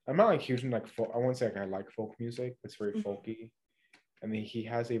 I'm not like huge in like folk, I won't say like I like folk music, but it's very folky. And then he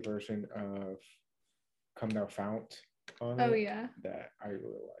has a version of Come Thou Fount on it that I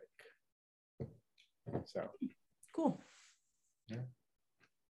really like. So cool. Yeah.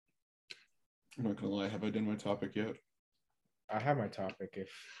 I'm not gonna lie, have I done my topic yet? I have my topic if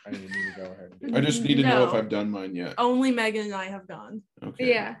I need to go ahead and do I it. just need to know if No. I've done mine yet. Only Megan and I have gone. Okay.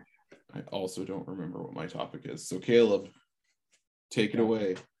 Yeah. I also don't remember what my topic is. So Caleb, take it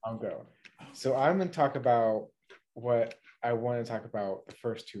away. I'll go. So I'm going to talk about what I want to talk about the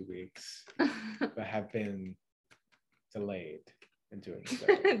first 2 weeks, but have been delayed in doing so.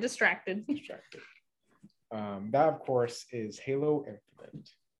 Distracted. That, of course, is Halo Infinite.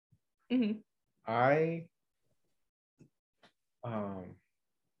 Mhm. I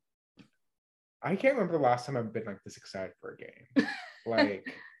can't remember the last time I've been like this excited for a game. Like,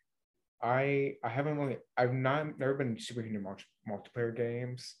 I haven't really, never been super into multiplayer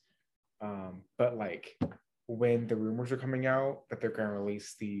games. But like when the rumors are coming out that they're gonna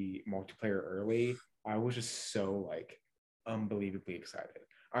release the multiplayer early, I was just so like unbelievably excited.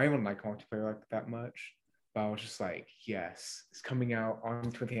 I don't even like multiplayer like that much, but I was just like, yes, it's coming out on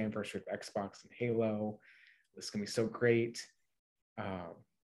the 20th anniversary of Xbox and Halo. It's gonna be so great.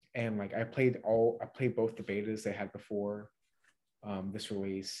 And like I played both the betas they had before this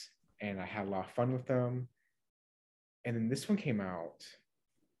release, and I had a lot of fun with them. And then this one came out.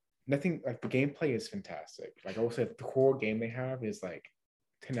 Nothing like the gameplay is fantastic. Like I will say, the core game they have is like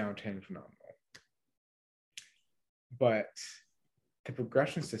 10 out of 10 phenomenal. But the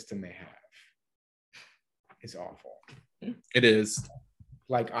progression system they have is awful. It is.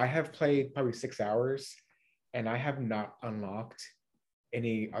 Like I have played probably 6 hours, and I have not unlocked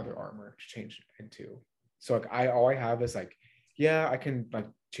any other armor to change into. So like all I have is like, yeah, I can like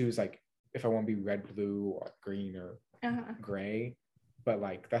choose like if I want to be red, blue, or green, or gray. But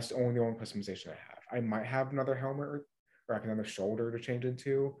like that's the only one customization I have. I might have another helmet or like another shoulder to change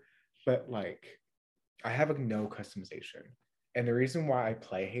into, but like I have like no customization. And the reason why I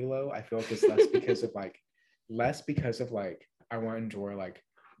play Halo, I feel like is less because of like I want to enjoy like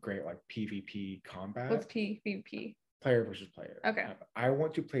great like PvP combat. What's PvP? Player versus player. Okay. I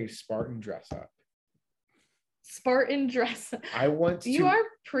want to play Spartan dress up. Spartan dress. I want to. You are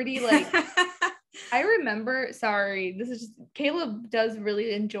pretty like. I remember, sorry, this is just, Caleb does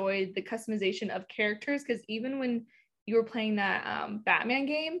really enjoy the customization of characters, because even when you were playing that Batman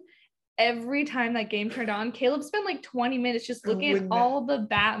game, every time that game turned on, Caleb spent like 20 minutes just looking at all the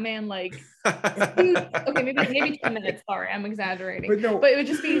Batman, like, okay, maybe 10 minutes, sorry, I'm exaggerating. But it would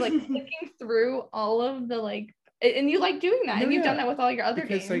just be like clicking through all of the like, and you like doing that, and you've done that with all your other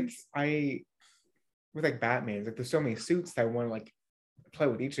games. Like, with like Batman, like there's so many suits that I want to like play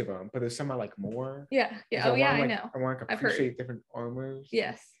with each of them, but there's some I like more. Yeah. I know. I want to appreciate different armors.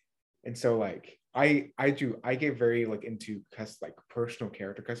 Yes. And so like I get very like into like personal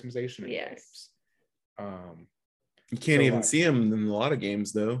character customization in games. You can't even see them in a lot of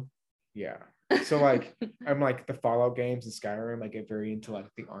games though. Yeah. So like I'm like the Fallout games and Skyrim, I get very into like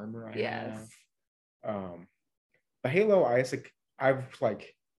the armor I have. But Halo, I've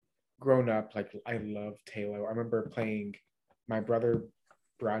like grown up, like I loved Halo. I remember playing, my brother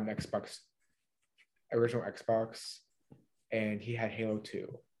brought an original Xbox, and he had Halo 2.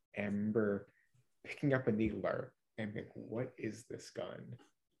 And I remember picking up a needler and being like, what is this gun?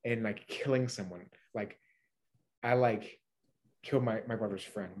 And like killing someone. Like I like killed my brother's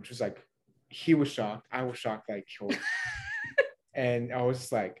friend, which was like, he was shocked. I was shocked that I killed him. And I was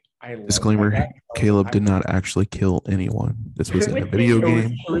just like, Disclaimer, Caleb did not actually kill anyone. This was in a video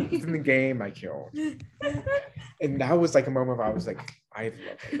game. It was in the game I killed. And that was like a moment where I was like, I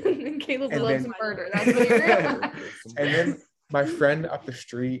love Halo. Caleb loves murder. That's what you're And then my friend up the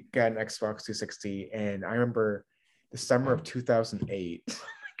street got an Xbox 360, and I remember the summer of 2008. Oh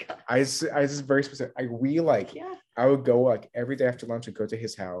my God. I was very specific. I would go like every day after lunch and go to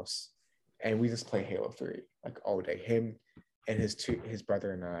his house, and we just play Halo 3 like all day. Him and his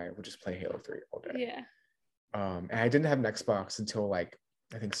brother and I would just play Halo 3 all day. Yeah. And I didn't have an Xbox until like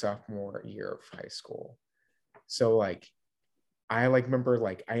I think sophomore year of high school. So like I like remember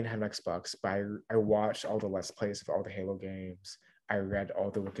like I didn't have an Xbox, but I watched all the Let's Plays of all the Halo games. I read all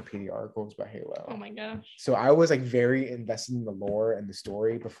the Wikipedia articles about Halo. Oh my gosh. So I was like very invested in the lore and the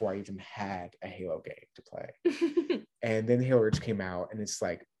story before I even had a Halo game to play. And then Halo Reach came out, and it's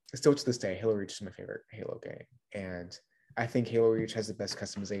like still to this day, Halo Reach is my favorite Halo game. And I think Halo Reach has the best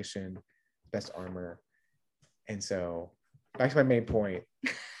customization, best armor. And so back to my main point.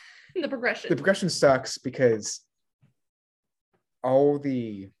 The progression. The progression sucks because all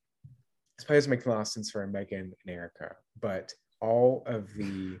the players make a lot of sense for Megan and Erica, but all of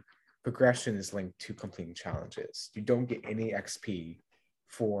the progression is linked to completing challenges. You don't get any XP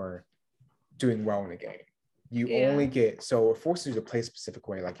for doing well in a game. You only get, so it forces you to play a specific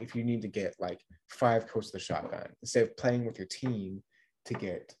way. Like if you need to get like 5 kills with the shotgun, instead of playing with your team to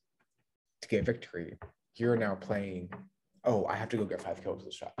get victory, you're now playing oh, I have to go get 5 kills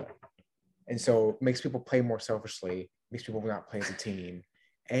with a shotgun. And so it makes people play more selfishly, makes people not play as a team.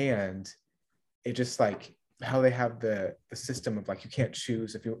 And it just like how they have the system of like you can't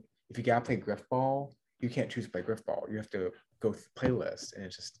choose if you gotta play Griffball, you can't choose to play Griffball. You have to go through the playlist, and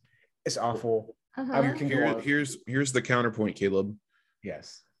it's awful. Here's the counterpoint, Caleb.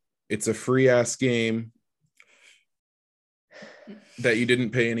 Yes. It's a free ass game that you didn't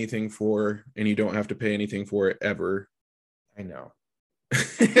pay anything for, and you don't have to pay anything for it ever. I know.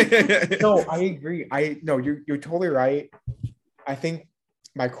 No, I agree. You're totally right. I think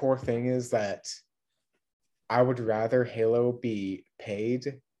my core thing is that I would rather Halo be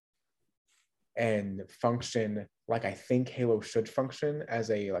paid and function like I think Halo should function as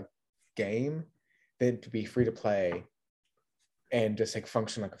a like game than to be free to play and just like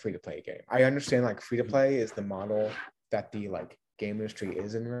function like a free to play game. I understand like free to play is the model that the like game industry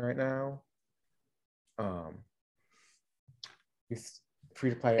is in right now. It's free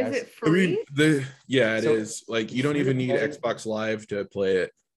to play. Is it free? It is. Like you don't even need Xbox Live to play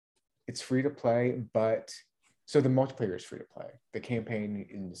it. It's free to play, but so the multiplayer is free to play. The campaign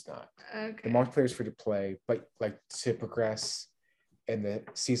is not. Okay. The multiplayer is free to play, but like to progress in the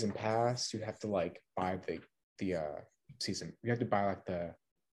season pass, you have to like buy the season. You have to buy like the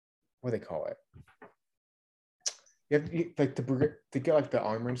what do they call it? You have to, like to get like the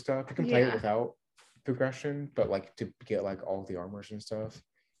armor and stuff. You can play it without progression, but like to get like all the armors and stuff,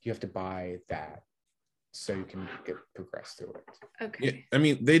 you have to buy that so you can get progress through it. Okay. Yeah, I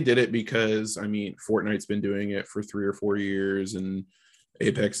mean, they did it because Fortnite's been doing it for 3 or 4 years, and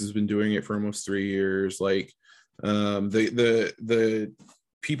Apex has been doing it for almost 3 years. Like, the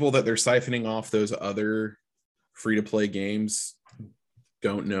people that they're siphoning off those other free to play games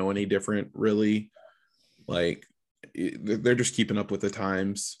don't know any different, really. Like, they're just keeping up with the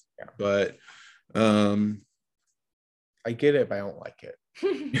times. Yeah. But I get it, but I don't like it.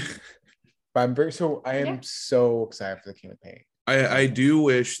 But I am so excited for the campaign. I do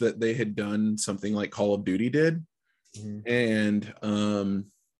wish that they had done something like Call of Duty did. Mm-hmm. And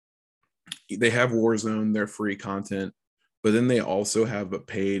they have Warzone, their free content, but then they also have a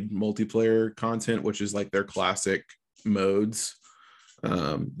paid multiplayer content, which is like their classic modes.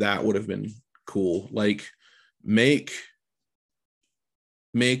 That would have been cool. Like make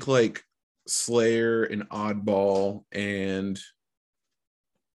like Slayer and Oddball and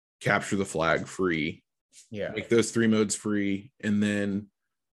Capture the Flag free. Yeah. Make those 3 modes free and then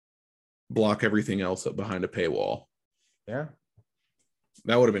block everything else up behind a paywall. Yeah.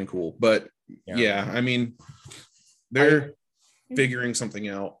 That would have been cool. But yeah, I mean, they're figuring something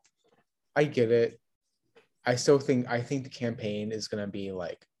out. I get it. I think the campaign is gonna be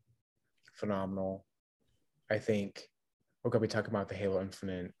like phenomenal. I think we're gonna be talking about the Halo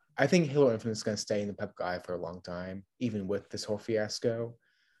Infinite. I think Halo Infinite is gonna stay in the public eye for a long time, even with this whole fiasco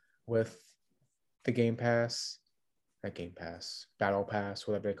with the Battle Pass,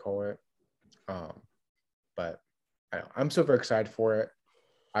 whatever they call it. But I'm so very excited for it.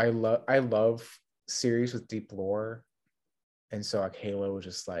 I love series with deep lore, and so like Halo is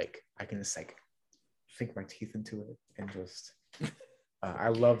just like I can just like sink my teeth into it and just I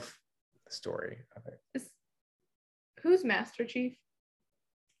love the story of it. Who's Master Chief?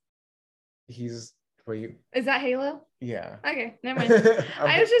 Is that Halo? Yeah. Okay, never mind.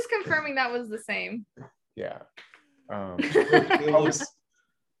 I was just confirming that was the same. Yeah.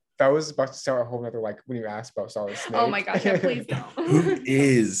 That was about to start a whole other like when you asked about Solid Snake. Oh my gosh, yeah, please don't. Who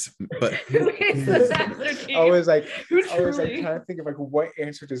is the Master Chief? I was like trying to think of like what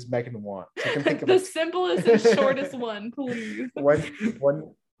answer does Megan want? So I can think of the simplest and shortest one, please.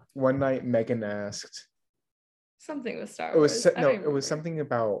 One night Megan asked something with Star Wars. It was something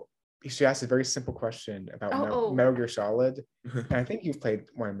about. She asked a very simple question about Metal Gear Solid, and I think you've played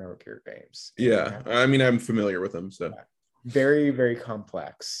one of Metal Gear games. Yeah, I mean, I'm familiar with them, so very, very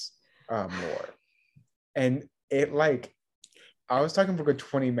complex lore, and it like I was talking for a good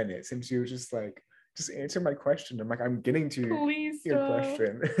 20 minutes, and she was just like, "Just answer my question." I'm like, "I'm getting to your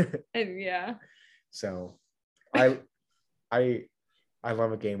question." And yeah, so I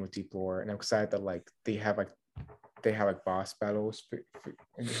love a game with deep lore, and I'm excited that like they have boss battles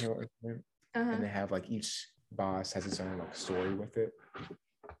in the Halo Infinite, and they have like each boss has its own like story with it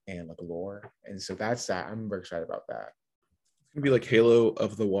and like lore, and so that's that. I'm very excited about that. It's gonna be like Halo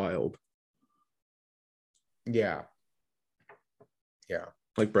of the Wild. Yeah,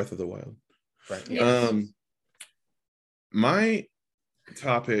 like Breath of the Wild. Right. Yeah. My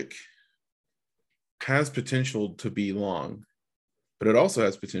topic has potential to be long, but it also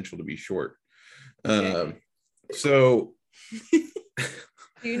has potential to be short. So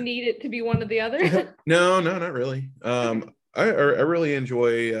Do you need it to be one or the other? No, not really. I really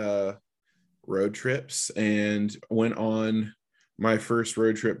enjoy road trips, and went on my first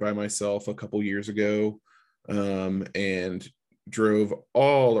road trip by myself a couple years ago, and drove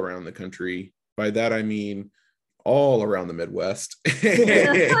all around the country. By that I mean all around the Midwest.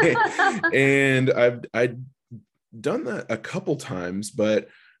 And I've done that a couple times, but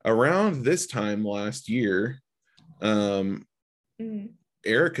around this time last year, Erica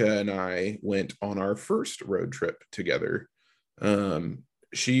and I went on our first road trip together.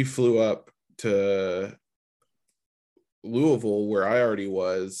 She flew up to Louisville, where I already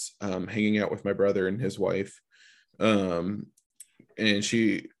was, hanging out with my brother and his wife. And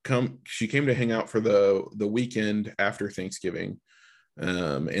she came to hang out for the weekend after Thanksgiving.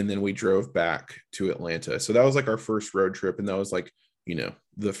 And then we drove back to Atlanta. So that was like our first road trip, and that was like,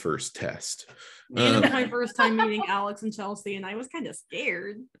 the first test. And it was my first time meeting Alex and Chelsea, and I was kind of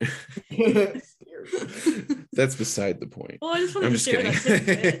scared. That's beside the point. Well, I just wanted I'm to just share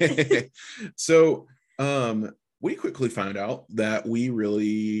that kidding. So we quickly found out that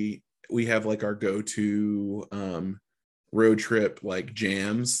we have like our go-to road trip like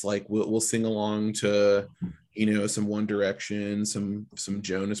jams. Like we'll sing along to some One Direction, some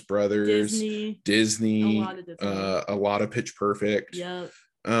Jonas Brothers, Disney, a lot of Pitch Perfect. Yep.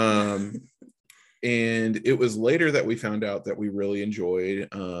 And it was later that we found out that we really enjoyed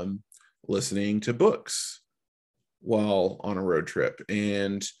listening to books while on a road trip.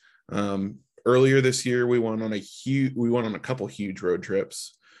 And earlier this year, we went on a couple huge road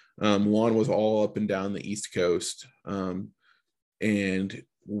trips. One was all up and down the East Coast, and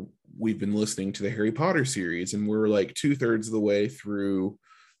we've been listening to the Harry Potter series, and we're like 2/3 of the way through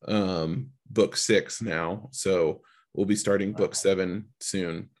book 6 now. So we'll be starting book 7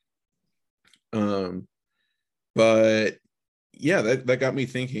 soon. But yeah, that got me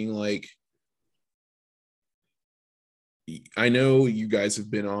thinking, like, I know you guys have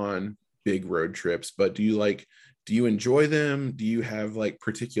been on big road trips, but do you enjoy them? Do you have like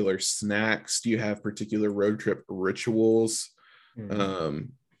particular snacks? Do you have particular road trip rituals?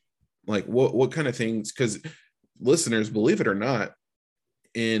 Like what kind of things? Because listeners, believe it or not,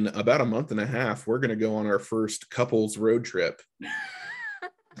 in about a month and a half, we're going to go on our first couples road trip.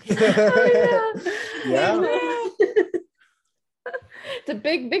 Oh, Yeah. It's a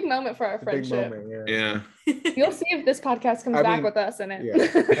big moment for our friendship. Big moment, Yeah. You'll see if this podcast comes back with us in it. Yeah.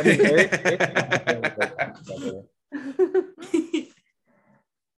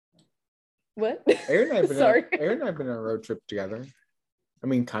 What? Aaron and I have been Sorry. Aaron and I have been on a road trip together. I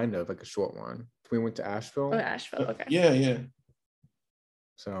mean, kind of like a short one. We went to Asheville. Oh, Asheville. Okay. Yeah.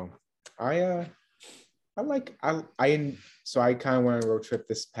 So I kind of went on a road trip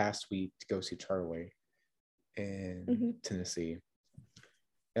this past week to go see Charlie in Tennessee.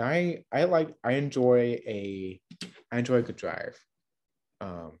 And I enjoy a good drive.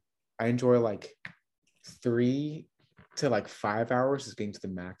 I enjoy like 3 to like 5 hours is getting to the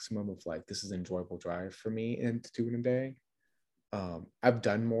maximum of like, this is an enjoyable drive for me and to do in a day. I've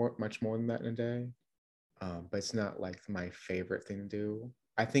done much more than that in a day. But it's not like my favorite thing to do.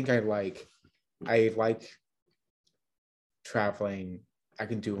 I think I like traveling. I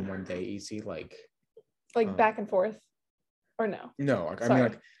can do in one day easy, like back and forth, or no? No, I mean,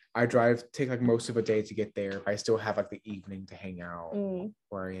 like I take like most of a day to get there, but I still have like the evening to hang out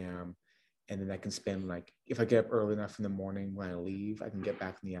where I am, and then I can spend like, if I get up early enough in the morning when I leave, I can get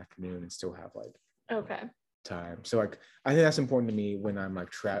back in the afternoon and still have like time. So like I think that's important to me when I'm like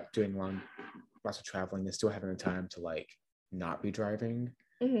doing lots of traveling, and still having the time to like not be driving,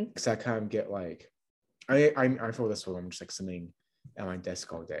 because I kind of get like I feel this way. I'm just like sitting at my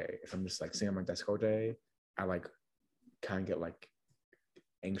desk all day. If I'm just like sitting at my desk all day, I like kind of get like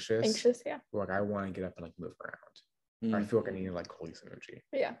anxious, yeah. Or, like I want to get up and like move around. Or I feel like I need like police energy.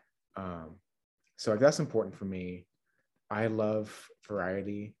 Yeah. So like that's important for me. I love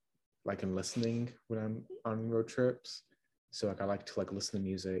variety, like in listening when I'm on road trips. So like I like to like listen to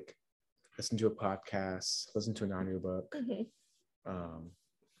music, listen to a podcast, listen to an audiobook.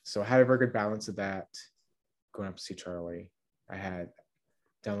 So I had a very good balance of that going up to see Charlie. I had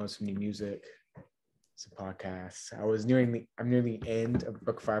downloaded some new music, some podcasts. I'm near the end of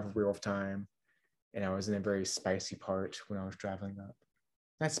book 5 of Wheel of Time, and I was in a very spicy part when I was traveling up.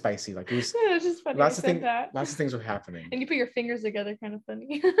 Not spicy, like it was. Yeah, it's just funny. Lots of things were happening. And you put your fingers together, kind of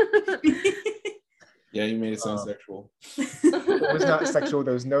funny. Yeah, you made it sound sexual. It was not sexual.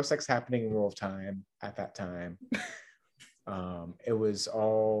 There was no sex happening in Wheel of Time at that time. It was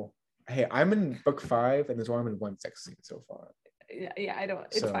all, hey, I'm in book 5, and there's only been one sex scene so far. Yeah, I don't.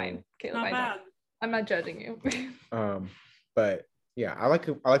 It's fine, Caleb. Not bad. I'm not judging you. But Yeah, I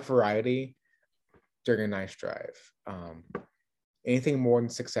like variety during a nice drive. Anything more than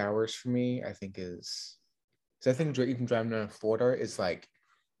 6 hours for me, I think is. So I think even driving down to Florida is like,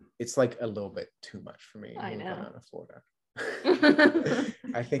 it's like a little bit too much for me. I know. Down to Florida.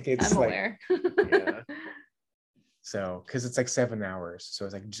 I think it's I'm like, aware. yeah. So, because it's like 7 hours, so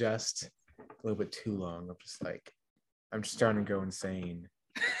it's like just a little bit too long. I'm just starting to go insane.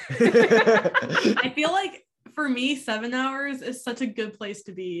 I feel like for me, 7 hours is such a good place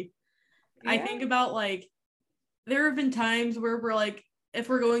to be. Yeah. I think about like, there have been times where we're like, if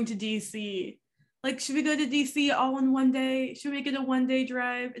we're going to DC, like, should we go to DC all in one day? Should we get a 1 day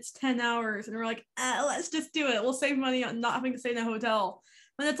drive? It's 10 hours. And we're like, let's just do it. We'll save money on not having to stay in a hotel.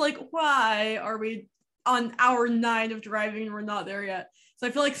 And it's like, why are we on hour 9 of driving and we're not there yet? So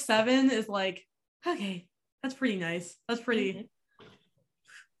I feel like 7 is like, okay, that's pretty nice. That's pretty. Mm-hmm.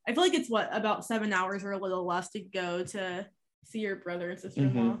 I feel like it's about 7 hours or a little less to go to see your brother and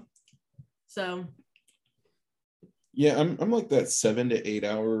sister-in-law. Mm-hmm. So. Yeah, I'm like that 7 to 8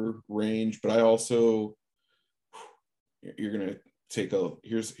 hour range, but I also, you're gonna take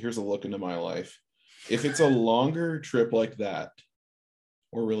here's a look into my life. If it's a longer trip like that,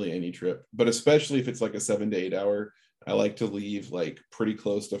 or really any trip, but especially if it's like a 7 to 8 hour, I like to leave like pretty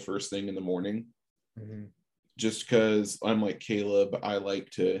close to first thing in the morning. Mm-hmm. Just because I'm like Caleb, I like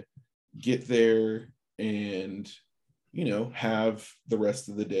to get there and, have the rest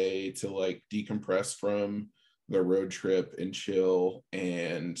of the day to like decompress from the road trip and chill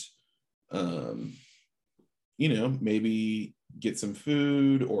and, maybe get some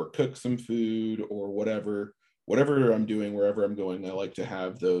food or cook some food or whatever I'm doing, wherever I'm going. I like to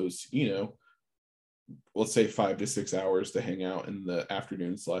have those, let's say 5 to 6 hours to hang out in the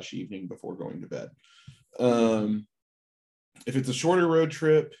afternoon / evening before going to bed. If it's a shorter road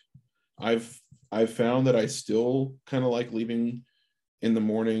trip, I've found that I still kind of like leaving in the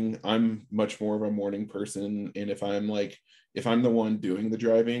morning. I'm much more of a morning person. And if I'm the one doing the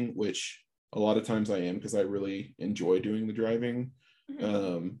driving, which a lot of times I am, because I really enjoy doing the driving,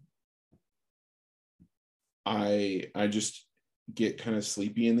 I just get kind of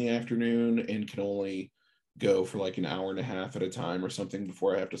sleepy in the afternoon and can only go for like an hour and a half at a time or something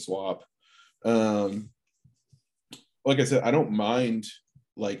before I have to swap. Like I said, I don't mind,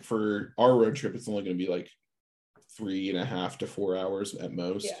 like for our road trip, it's only going to be like 3.5 to 4 hours at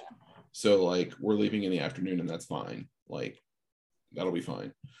most. Yeah. So like we're leaving in the afternoon and that's fine. Like that'll be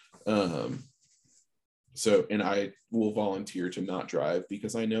fine. So, and I will volunteer to not drive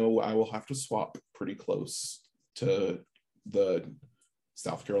because I know I will have to swap pretty close to the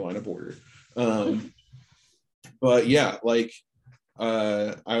South Carolina border. But yeah, like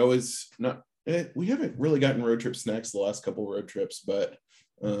I always we haven't really gotten road trip snacks the last couple road trips, but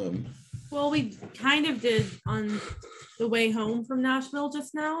well, we kind of did on the way home from Nashville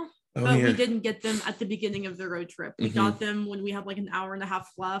just now, but we didn't get them at the beginning of the road trip. We got them when we had like an hour and a half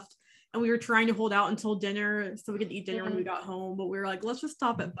left, and we were trying to hold out until dinner so we could eat dinner when we got home. But we were like, let's just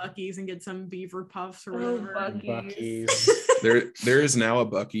stop at Buc-ee's and get some beaver puffs or whatever. Buc-ee's. There is now a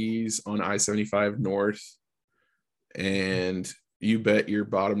Buc-ee's on I-75 North, and you bet your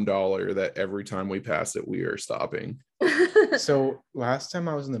bottom dollar that every time we pass it, we are stopping. So last time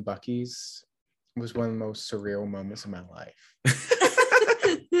I was in the Buc-ee's was one of the most surreal moments of my life.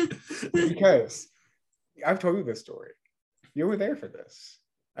 Because I've told you this story. You were there for this.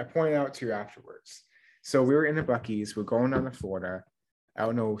 I pointed out to you afterwards. So we were in the Buc-ee's. We're going down to Florida. I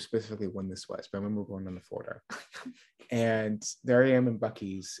don't know specifically when this was, but I remember going down to Florida. And there I am in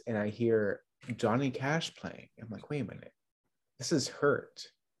Buc-ee's, and I hear Johnny Cash playing. I'm like, wait a minute. This is Hurt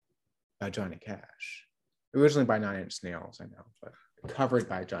by Johnny Cash. Originally by 9 Inch Nails, I know, but covered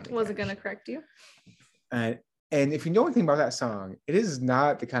by Johnny Cash. Was it going to correct you? And if you know anything about that song, it is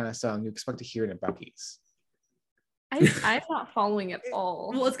not the kind of song you expect to hear in a Buc-ee's. I'm not following at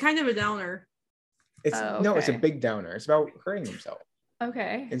all. Well, it's kind of a downer. No, it's a big downer. It's about hurting himself.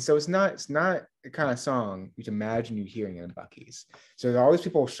 Okay. And so it's not the kind of song you'd imagine you hearing in a Buc-ee's. So there are always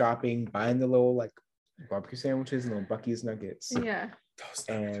people shopping, buying the little like barbecue sandwiches and little Buc-ee's nuggets. Yeah.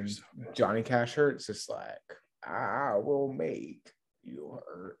 And Johnny Cash Hurt's just like, I will make you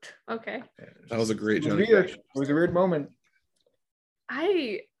hurt. Okay. That was a great Johnny Cash. It was a weird moment.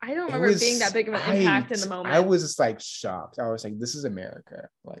 I don't remember being that big of an impact in the moment. I was just like shocked. I was like, this is America.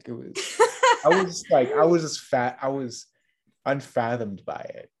 Like it was I was unfathomed by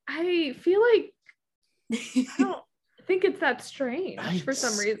it. I feel like I don't think it's that strange for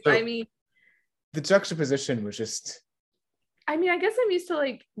some reason. I mean, the juxtaposition was just. I mean, I guess I'm used to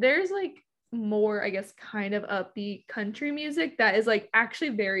like there's like more, I guess, kind of upbeat country music that is like actually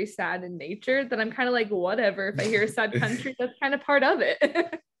very sad in nature, that I'm kind of like, whatever. If I hear sad country, that's kind of part of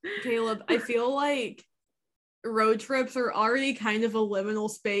it. Caleb, I feel like road trips are already kind of a liminal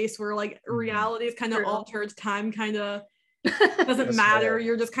space where like reality is kind of altered, time kind of doesn't matter.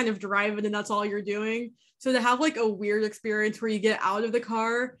 You're just kind of driving and that's all you're doing. So to have like a weird experience where you get out of the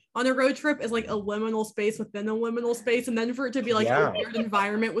car on a road trip is like a liminal space within a liminal space, and then for it to be like a weird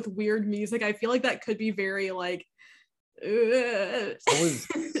environment with weird music, I feel like that could be very like it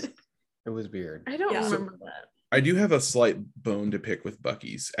was weird. I don't remember that. I do have a slight bone to pick with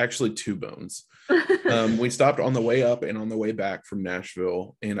Buc-ee's, actually 2 bones. We stopped on the way up and on the way back from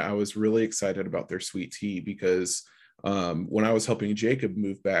Nashville, and I was really excited about their sweet tea because when I was helping Jacob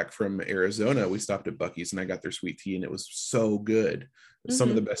move back from Arizona, we stopped at Buc-ee's and I got their sweet tea, and it was so good. It was some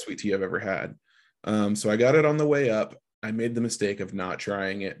of the best sweet tea I've ever had. So I got it on the way up. I made the mistake of not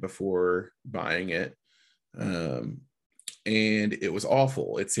trying it before buying it. And it was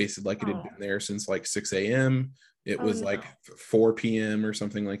awful. It tasted like it had been there since like 6 a.m. It was like 4 p.m. or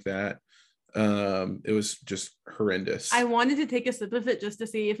something like that. It was just horrendous. I wanted to take a sip of it just to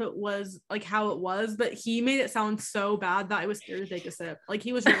see if it was like how it was, but he made it sound so bad that I was scared to take a sip. Like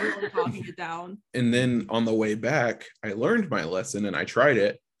he was really talking it down. And then on the way back, I learned my lesson and I tried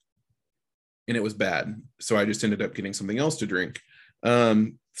it, and it was bad. So I just ended up getting something else to drink.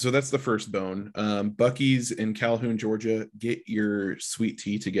 So that's the first bone. Buc-ee's in Calhoun, Georgia, get your sweet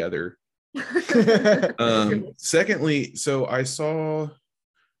tea together. Secondly, so I saw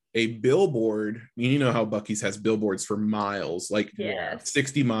a billboard. You know how Buc-ee's has billboards for miles, like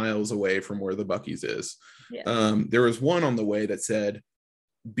 60 miles away from where the Buc-ee's is. There was one on the way that said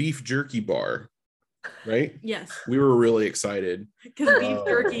beef jerky bar, right? Yes. We were really excited because beef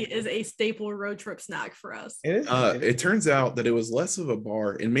jerky is a staple road trip snack for us. It turns out that it was less of a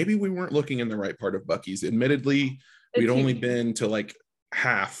bar, and maybe we weren't looking in the right part of Buc-ee's. Admittedly, we'd only been to like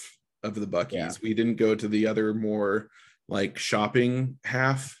half of the Buc-ee's. We didn't go to the other more like shopping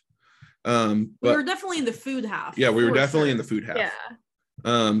half. We were definitely in the food half. Yeah, we were definitely in the food half.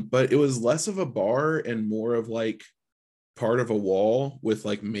 But it was less of a bar and more of like part of a wall with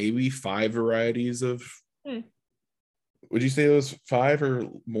like maybe 5 varieties of would you say it was 5 or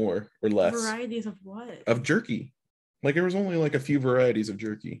more or less varieties of what? Of jerky. Like there was only like a few varieties of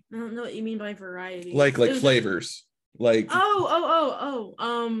jerky. I don't know what you mean by variety. Like flavors. Like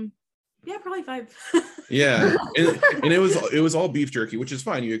yeah, probably 5. Yeah. And it was all beef jerky, which is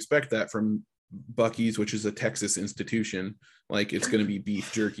fine. You expect that from Buc-ee's, which is a Texas institution. Like it's going to be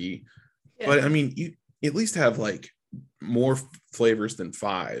beef jerky. But I mean, you at least have like more flavors than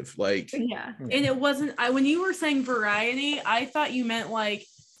 5. Like and it wasn't when you were saying variety, I thought you meant like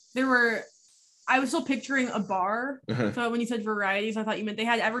I was still picturing a bar. So when you said varieties, I thought you meant they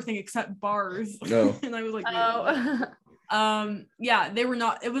had everything except bars. No. And I was like, they were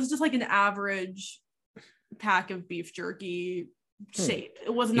not. It was just like an average pack of beef jerky shape.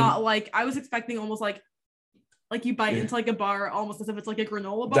 It was not like I was expecting almost like you bite into like a bar almost as if it's like a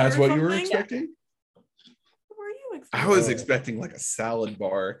granola bar. That's what you were expecting? What were you expecting? I was expecting like a salad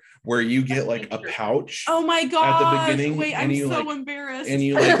bar where you get like a pouch. Oh my god! At the beginning, wait, I'm so embarrassed. And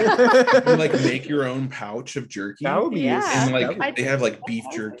you like make your own pouch of jerky. That would be and like they have like beef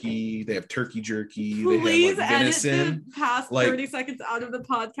jerky, they have turkey jerky, Please they have like venison. edit the past like, 30 seconds out of the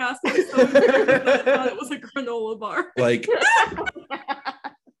podcast. I was so embarrassed that I thought it was a granola bar. Like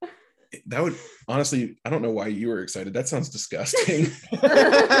that would honestly, I don't know why you were excited. That sounds disgusting.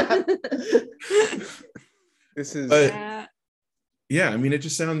 This is yeah, I mean, it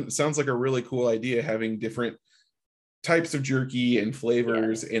just sounds like a really cool idea, having different types of jerky and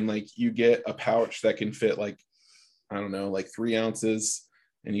flavors, and like you get a pouch that can fit like, I don't know, like 3 ounces,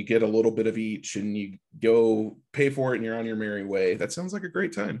 and you get a little bit of each, and you go pay for it, and you're on your merry way. That sounds like a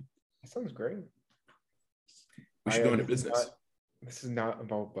great time. That sounds great. We should go into business. This is not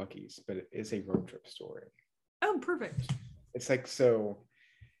about Buc-ee's, but it is a road trip story. Oh, perfect. It's like, so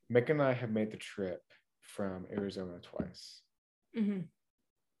Mecca and I have made the trip from Arizona twice.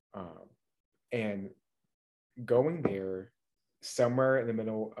 And going there somewhere in the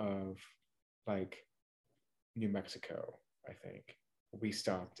middle of like New Mexico, I think we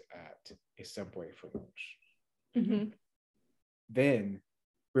stopped at a Subway for lunch. Then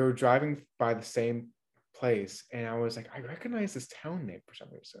we were driving by the same place, and I was like, I recognize this town name for some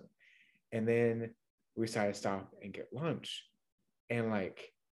reason. And then we decided to stop and get lunch, and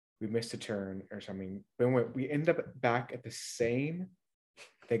like we missed a turn or something. But we ended up back at the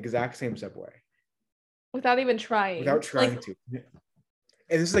exact same Subway. Without even trying. Without trying to. And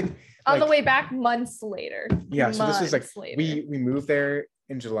this is like on the way back months later. Yeah, so this was like later. we moved there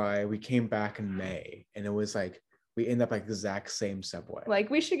in July. We came back in May, and it was like we ended up like the exact same subway. Like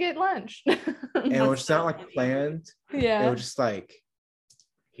we should get lunch. And it was not like planned. Yeah. It was just like,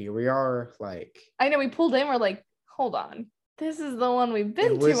 here we are. Like I know we pulled in. We're like, hold on, this is the one we've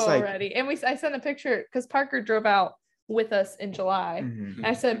been to already. And I sent a picture because Parker drove out with us in July. mhm.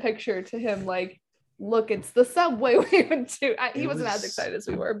 I sent a picture to him like, look, it's the subway we went to. He wasn't as excited as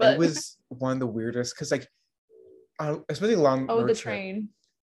we were, but it was one of the weirdest because like, especially long. oh, road the trip. train.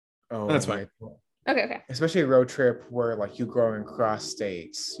 Oh, That's fine. right. Okay. Especially a road trip where like you go across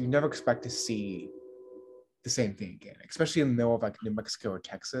states, you never expect to see the same thing again, especially in the middle of like New Mexico or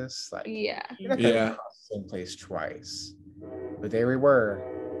Texas. Like Yeah. you're not gonna Yeah. cross the same place twice. But there we were,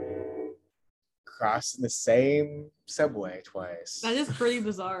 crossing the same subway twice. That is pretty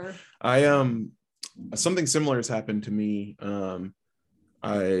bizarre. Something similar has happened to me.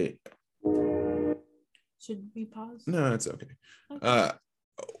 I Should we pause? No, it's okay. Okay.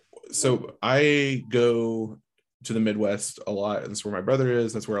 So I go to the Midwest a lot. That's where my brother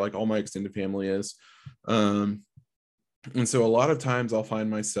is. That's where like all my extended family is. And so a lot of times I'll find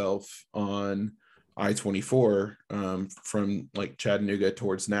myself on I-24 from like Chattanooga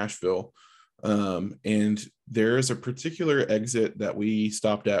towards Nashville. And there is a particular exit that we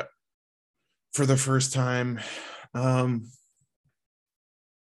stopped at for the first time. I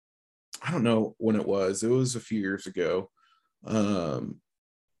don't know when it was. It was a few years ago.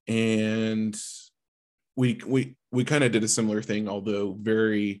 And we kind of did a similar thing, although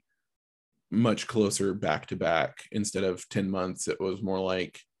very much closer back to back. Instead of 10 months, it was more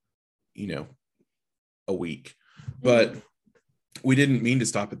like, a week. But we didn't mean to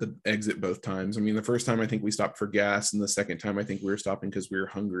stop at the exit both times. I mean, the first time I think we stopped for gas, and the second time I think we were stopping because we were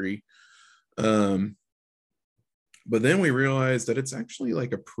hungry. But then we realized that it's actually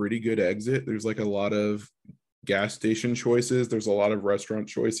like a pretty good exit. There's like a lot of gas station choices. There's a lot of restaurant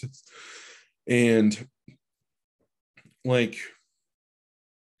choices. And like,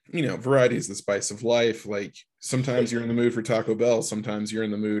 variety is the spice of life. Like sometimes you're in the mood for Taco Bell. Sometimes you're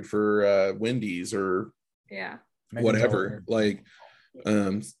in the mood for Wendy's or whatever. Like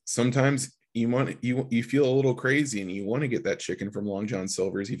sometimes you feel a little crazy and you want to get that chicken from Long John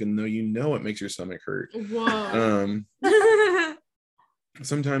Silver's, even though it makes your stomach hurt. Whoa.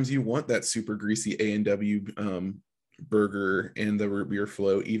 Sometimes you want that super greasy A&W burger and the root beer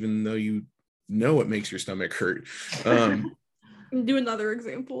float, even though it makes your stomach hurt. Do another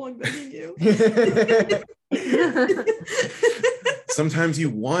example. I'm begging you. Sometimes you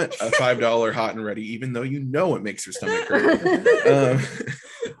want a $5 hot and ready, even though it makes your stomach hurt.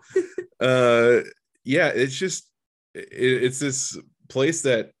 Yeah, it's just it's this place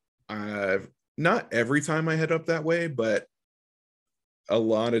that I've not every time I head up that way, but a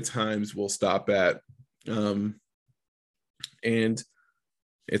lot of times we'll stop at, and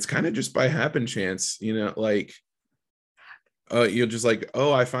it's kind of just by happen chance, like you'll just like,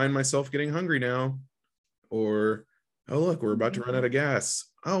 oh, I find myself getting hungry now, or oh look, we're about to run out of gas.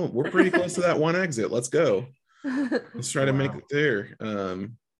 Oh, we're pretty close to that one exit. Let's go. Let's try to make it there.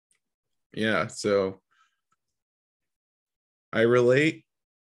 Yeah, so I relate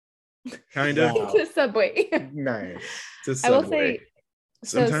kind of to Subway. Nice. to Subway. I will say,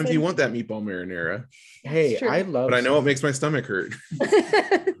 sometimes you want that meatball marinara. Hey, True. I love But I know it makes my stomach hurt.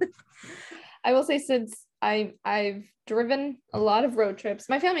 I will say, since I've driven a lot of road trips,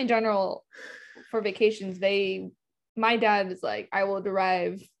 my family in general, for vacations, my dad is like, I will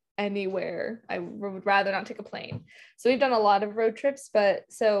drive anywhere. I would rather not take a plane. So we've done a lot of road trips, but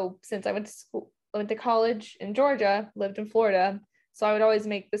so since I went to college in Georgia, lived in Florida, so I would always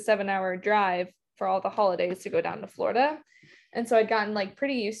make the 7-hour drive for all the holidays to go down to Florida. And so I'd gotten like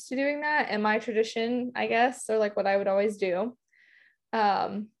pretty used to doing that. And my tradition, I guess, or like what I would always do,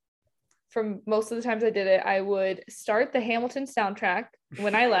 from most of the times I did it, I would start the Hamilton soundtrack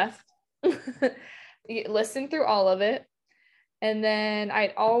when I left, listen through all of it. And then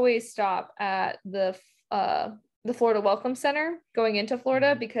I'd always stop at the Florida Welcome Center going into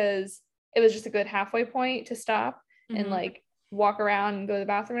Florida, because it was just a good halfway point to stop and like walk around and go to the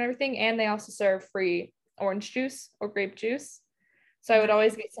bathroom and everything. And they also serve free orange juice or grape juice. So I would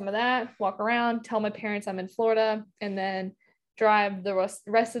always get some of that, walk around, tell my parents I'm in Florida, and then drive the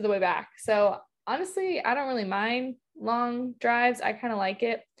rest of the way back. So honestly, I don't really mind long drives. I kind of like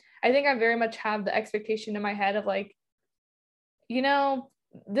it. I think I very much have the expectation in my head of like,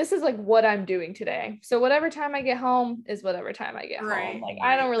 this is like what I'm doing today. So whatever time I get home is whatever time I get home. Like,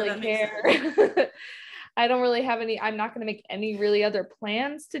 I don't really care. I don't really have I'm not going to make any really other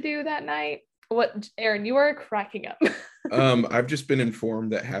plans to do that night. What, Aaron, you are cracking up. I've just been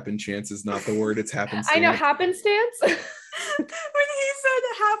informed that happen chance is not the word, it's happenstance. I know, happenstance. When he said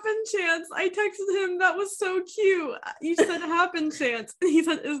happen chance, I texted him, that was so cute. You said happen chance. And he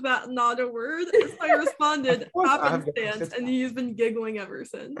said, is that not a word? So I responded, happen chance. And he's been giggling ever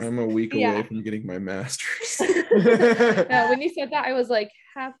since. I'm a week Yeah. away from getting my master's. No, when you said that, I was like,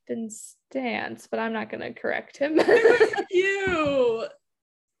 happenstance, but I'm not going to correct him. You.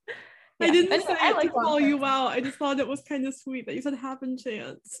 I Yeah. didn't And say I it like to call long you text. out. I just thought it was kind of sweet that you said happen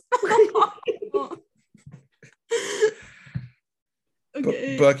chance.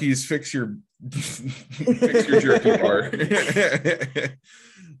 Okay. Bucky's fix your jerky bar.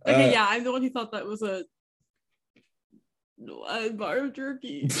 Okay, yeah, I'm the one who thought that was a bar of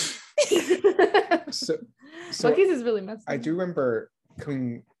jerky. So Bucky's is really messy. I do remember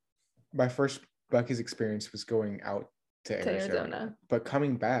my first Bucky's experience was going out to Arizona, but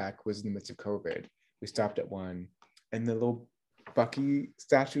coming back was in the midst of COVID. We stopped at one, and the little Bucky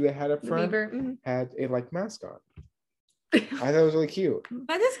statue they had up The front beaver. had a like mascot. I thought it was really cute.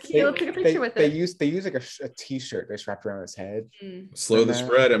 That is Caleb cute. took a picture with They it. use like a t-shirt they strapped around his head, Slow the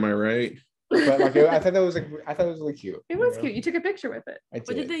spread, am I right? but like I thought it was really cute. It was cute. You took a picture with it. I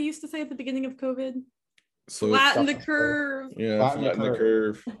What did they used to say at the beginning of COVID? Slow Flatten the Stop. curve. Yeah, Flatten flatten the the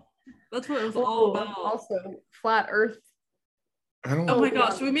curve. That's what it was all Oh, about. also, flat Earth. I don't Oh my Oh,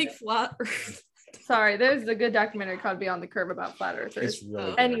 gosh, yeah. should we make flat earth? Sorry, there's a good documentary called Beyond the Curve about flat earthers. It's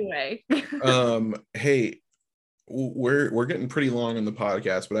really good. Anyway. Hey, we're getting pretty long on the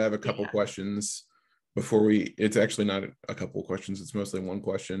podcast, but I have a couple Yeah. questions before we. It's actually not a couple questions, it's mostly one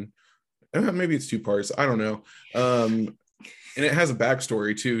question. Maybe it's two parts, I don't know. And it has a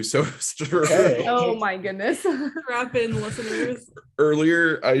backstory too, so Okay. Oh my goodness. Wrap in, listeners.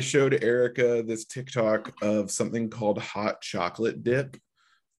 earlier I showed Erica this TikTok of something called hot chocolate dip,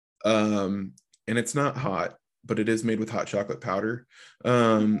 and it's not hot, but it is made with hot chocolate powder,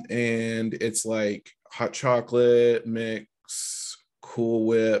 and it's like hot chocolate mix, Cool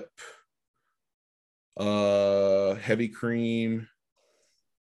Whip, heavy cream,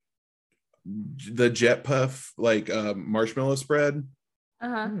 the Jet Puff like marshmallow spread,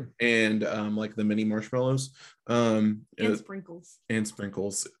 Uh-huh. and like the mini marshmallows, And sprinkles. and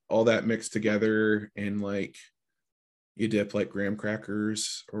sprinkles, all that mixed together, and like you dip like graham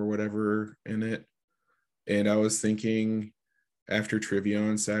crackers or whatever in it. And I was thinking, after trivia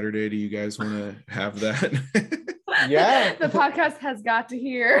on Saturday, do you guys want to have that? Yeah. The podcast has got to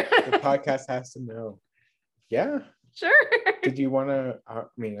hear. The podcast has to know. Yeah. Sure. Did you want to? I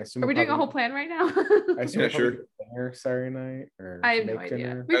mean, I assume Are we doing a probably- whole plan right now? I assume Yeah, we'll probably sure. do dinner Saturday night, or I have no make idea.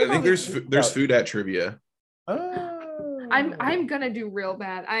 dinner? We I could think probably- there's food at trivia. Oh. I'm gonna do real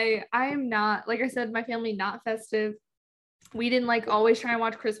bad. I am not, like I said, my family not festive. We didn't like always try and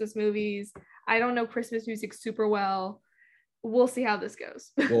watch Christmas movies. I don't know Christmas music super well. We'll see how this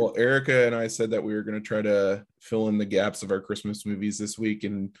goes. Well, Erica and I said that we were going to try to fill in the gaps of our Christmas movies this week,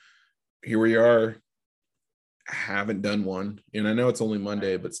 and here we are. Haven't done one, and I know it's only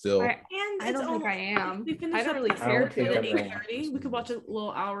Monday, but still. And I don't think I am. We finish I don't up really at care to. at I don't 8:30. We could watch a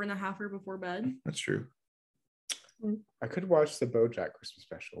little hour and a half before bed. That's true. I could watch the BoJack Christmas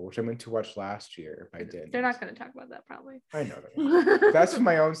special, which I meant to watch last year, if I did. They're not gonna talk about that probably. I know that. That's for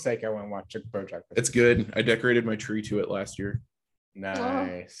my own sake. I want to watch a BoJack Christmas. It's good. I decorated my tree to it last year.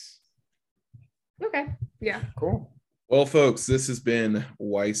 Nice. Okay. Yeah. Cool. Well, folks, this has been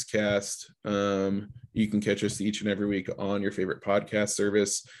Weisscast. You can catch us each and every week on your favorite podcast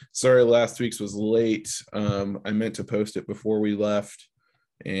service. Sorry, last week's was late. I meant to post it before we left,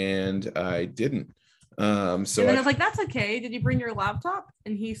 and I didn't. So And then I was like, that's okay. Did you bring your laptop?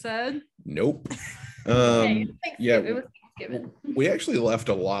 And he said, nope. Okay, yeah, Thanksgiving. It was Thanksgiving. we actually left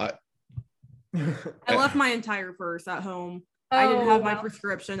a lot. I left my entire purse at home. I didn't have my wow.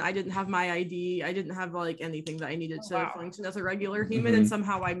 prescription. I didn't have my ID. I didn't have like anything that I needed to Wow. function as a regular human. Mhm. And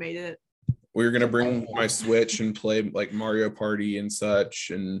somehow I made it. We were gonna bring my Switch and play like Mario Party and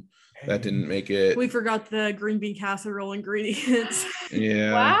such, and that didn't make it. We forgot the green bean casserole ingredients.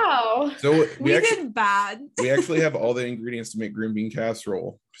 Yeah. Wow. So we actually did bad. we actually have all the ingredients to make green bean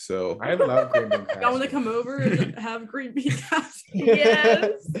casserole. So I love green bean Y'all want to casserole. come over and have green bean casserole?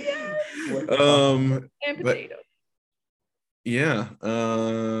 Yes. Yes. um And But- potato. yeah.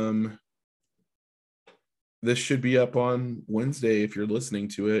 This should be up on Wednesday if you're listening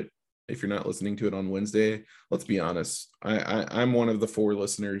to it. If you're not listening to it on Wednesday, let's be honest. I'm one of the 4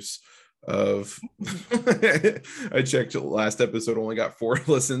 listeners of I checked last episode, only got 4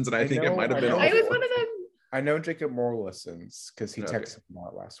 listens, and I think it know, might have I been know. all I was 4. one of them. I know Jacob Moore listens because he Okay. texted me a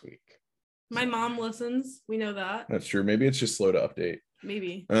lot last week. My mom listens. We know that. That's true. Maybe it's just slow to update.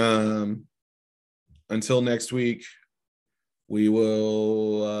 Maybe. Until next week, we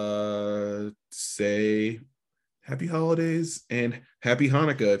will say happy holidays and happy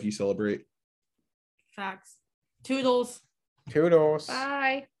Hanukkah if you celebrate. Facts. Toodles. Toodles.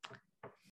 Bye.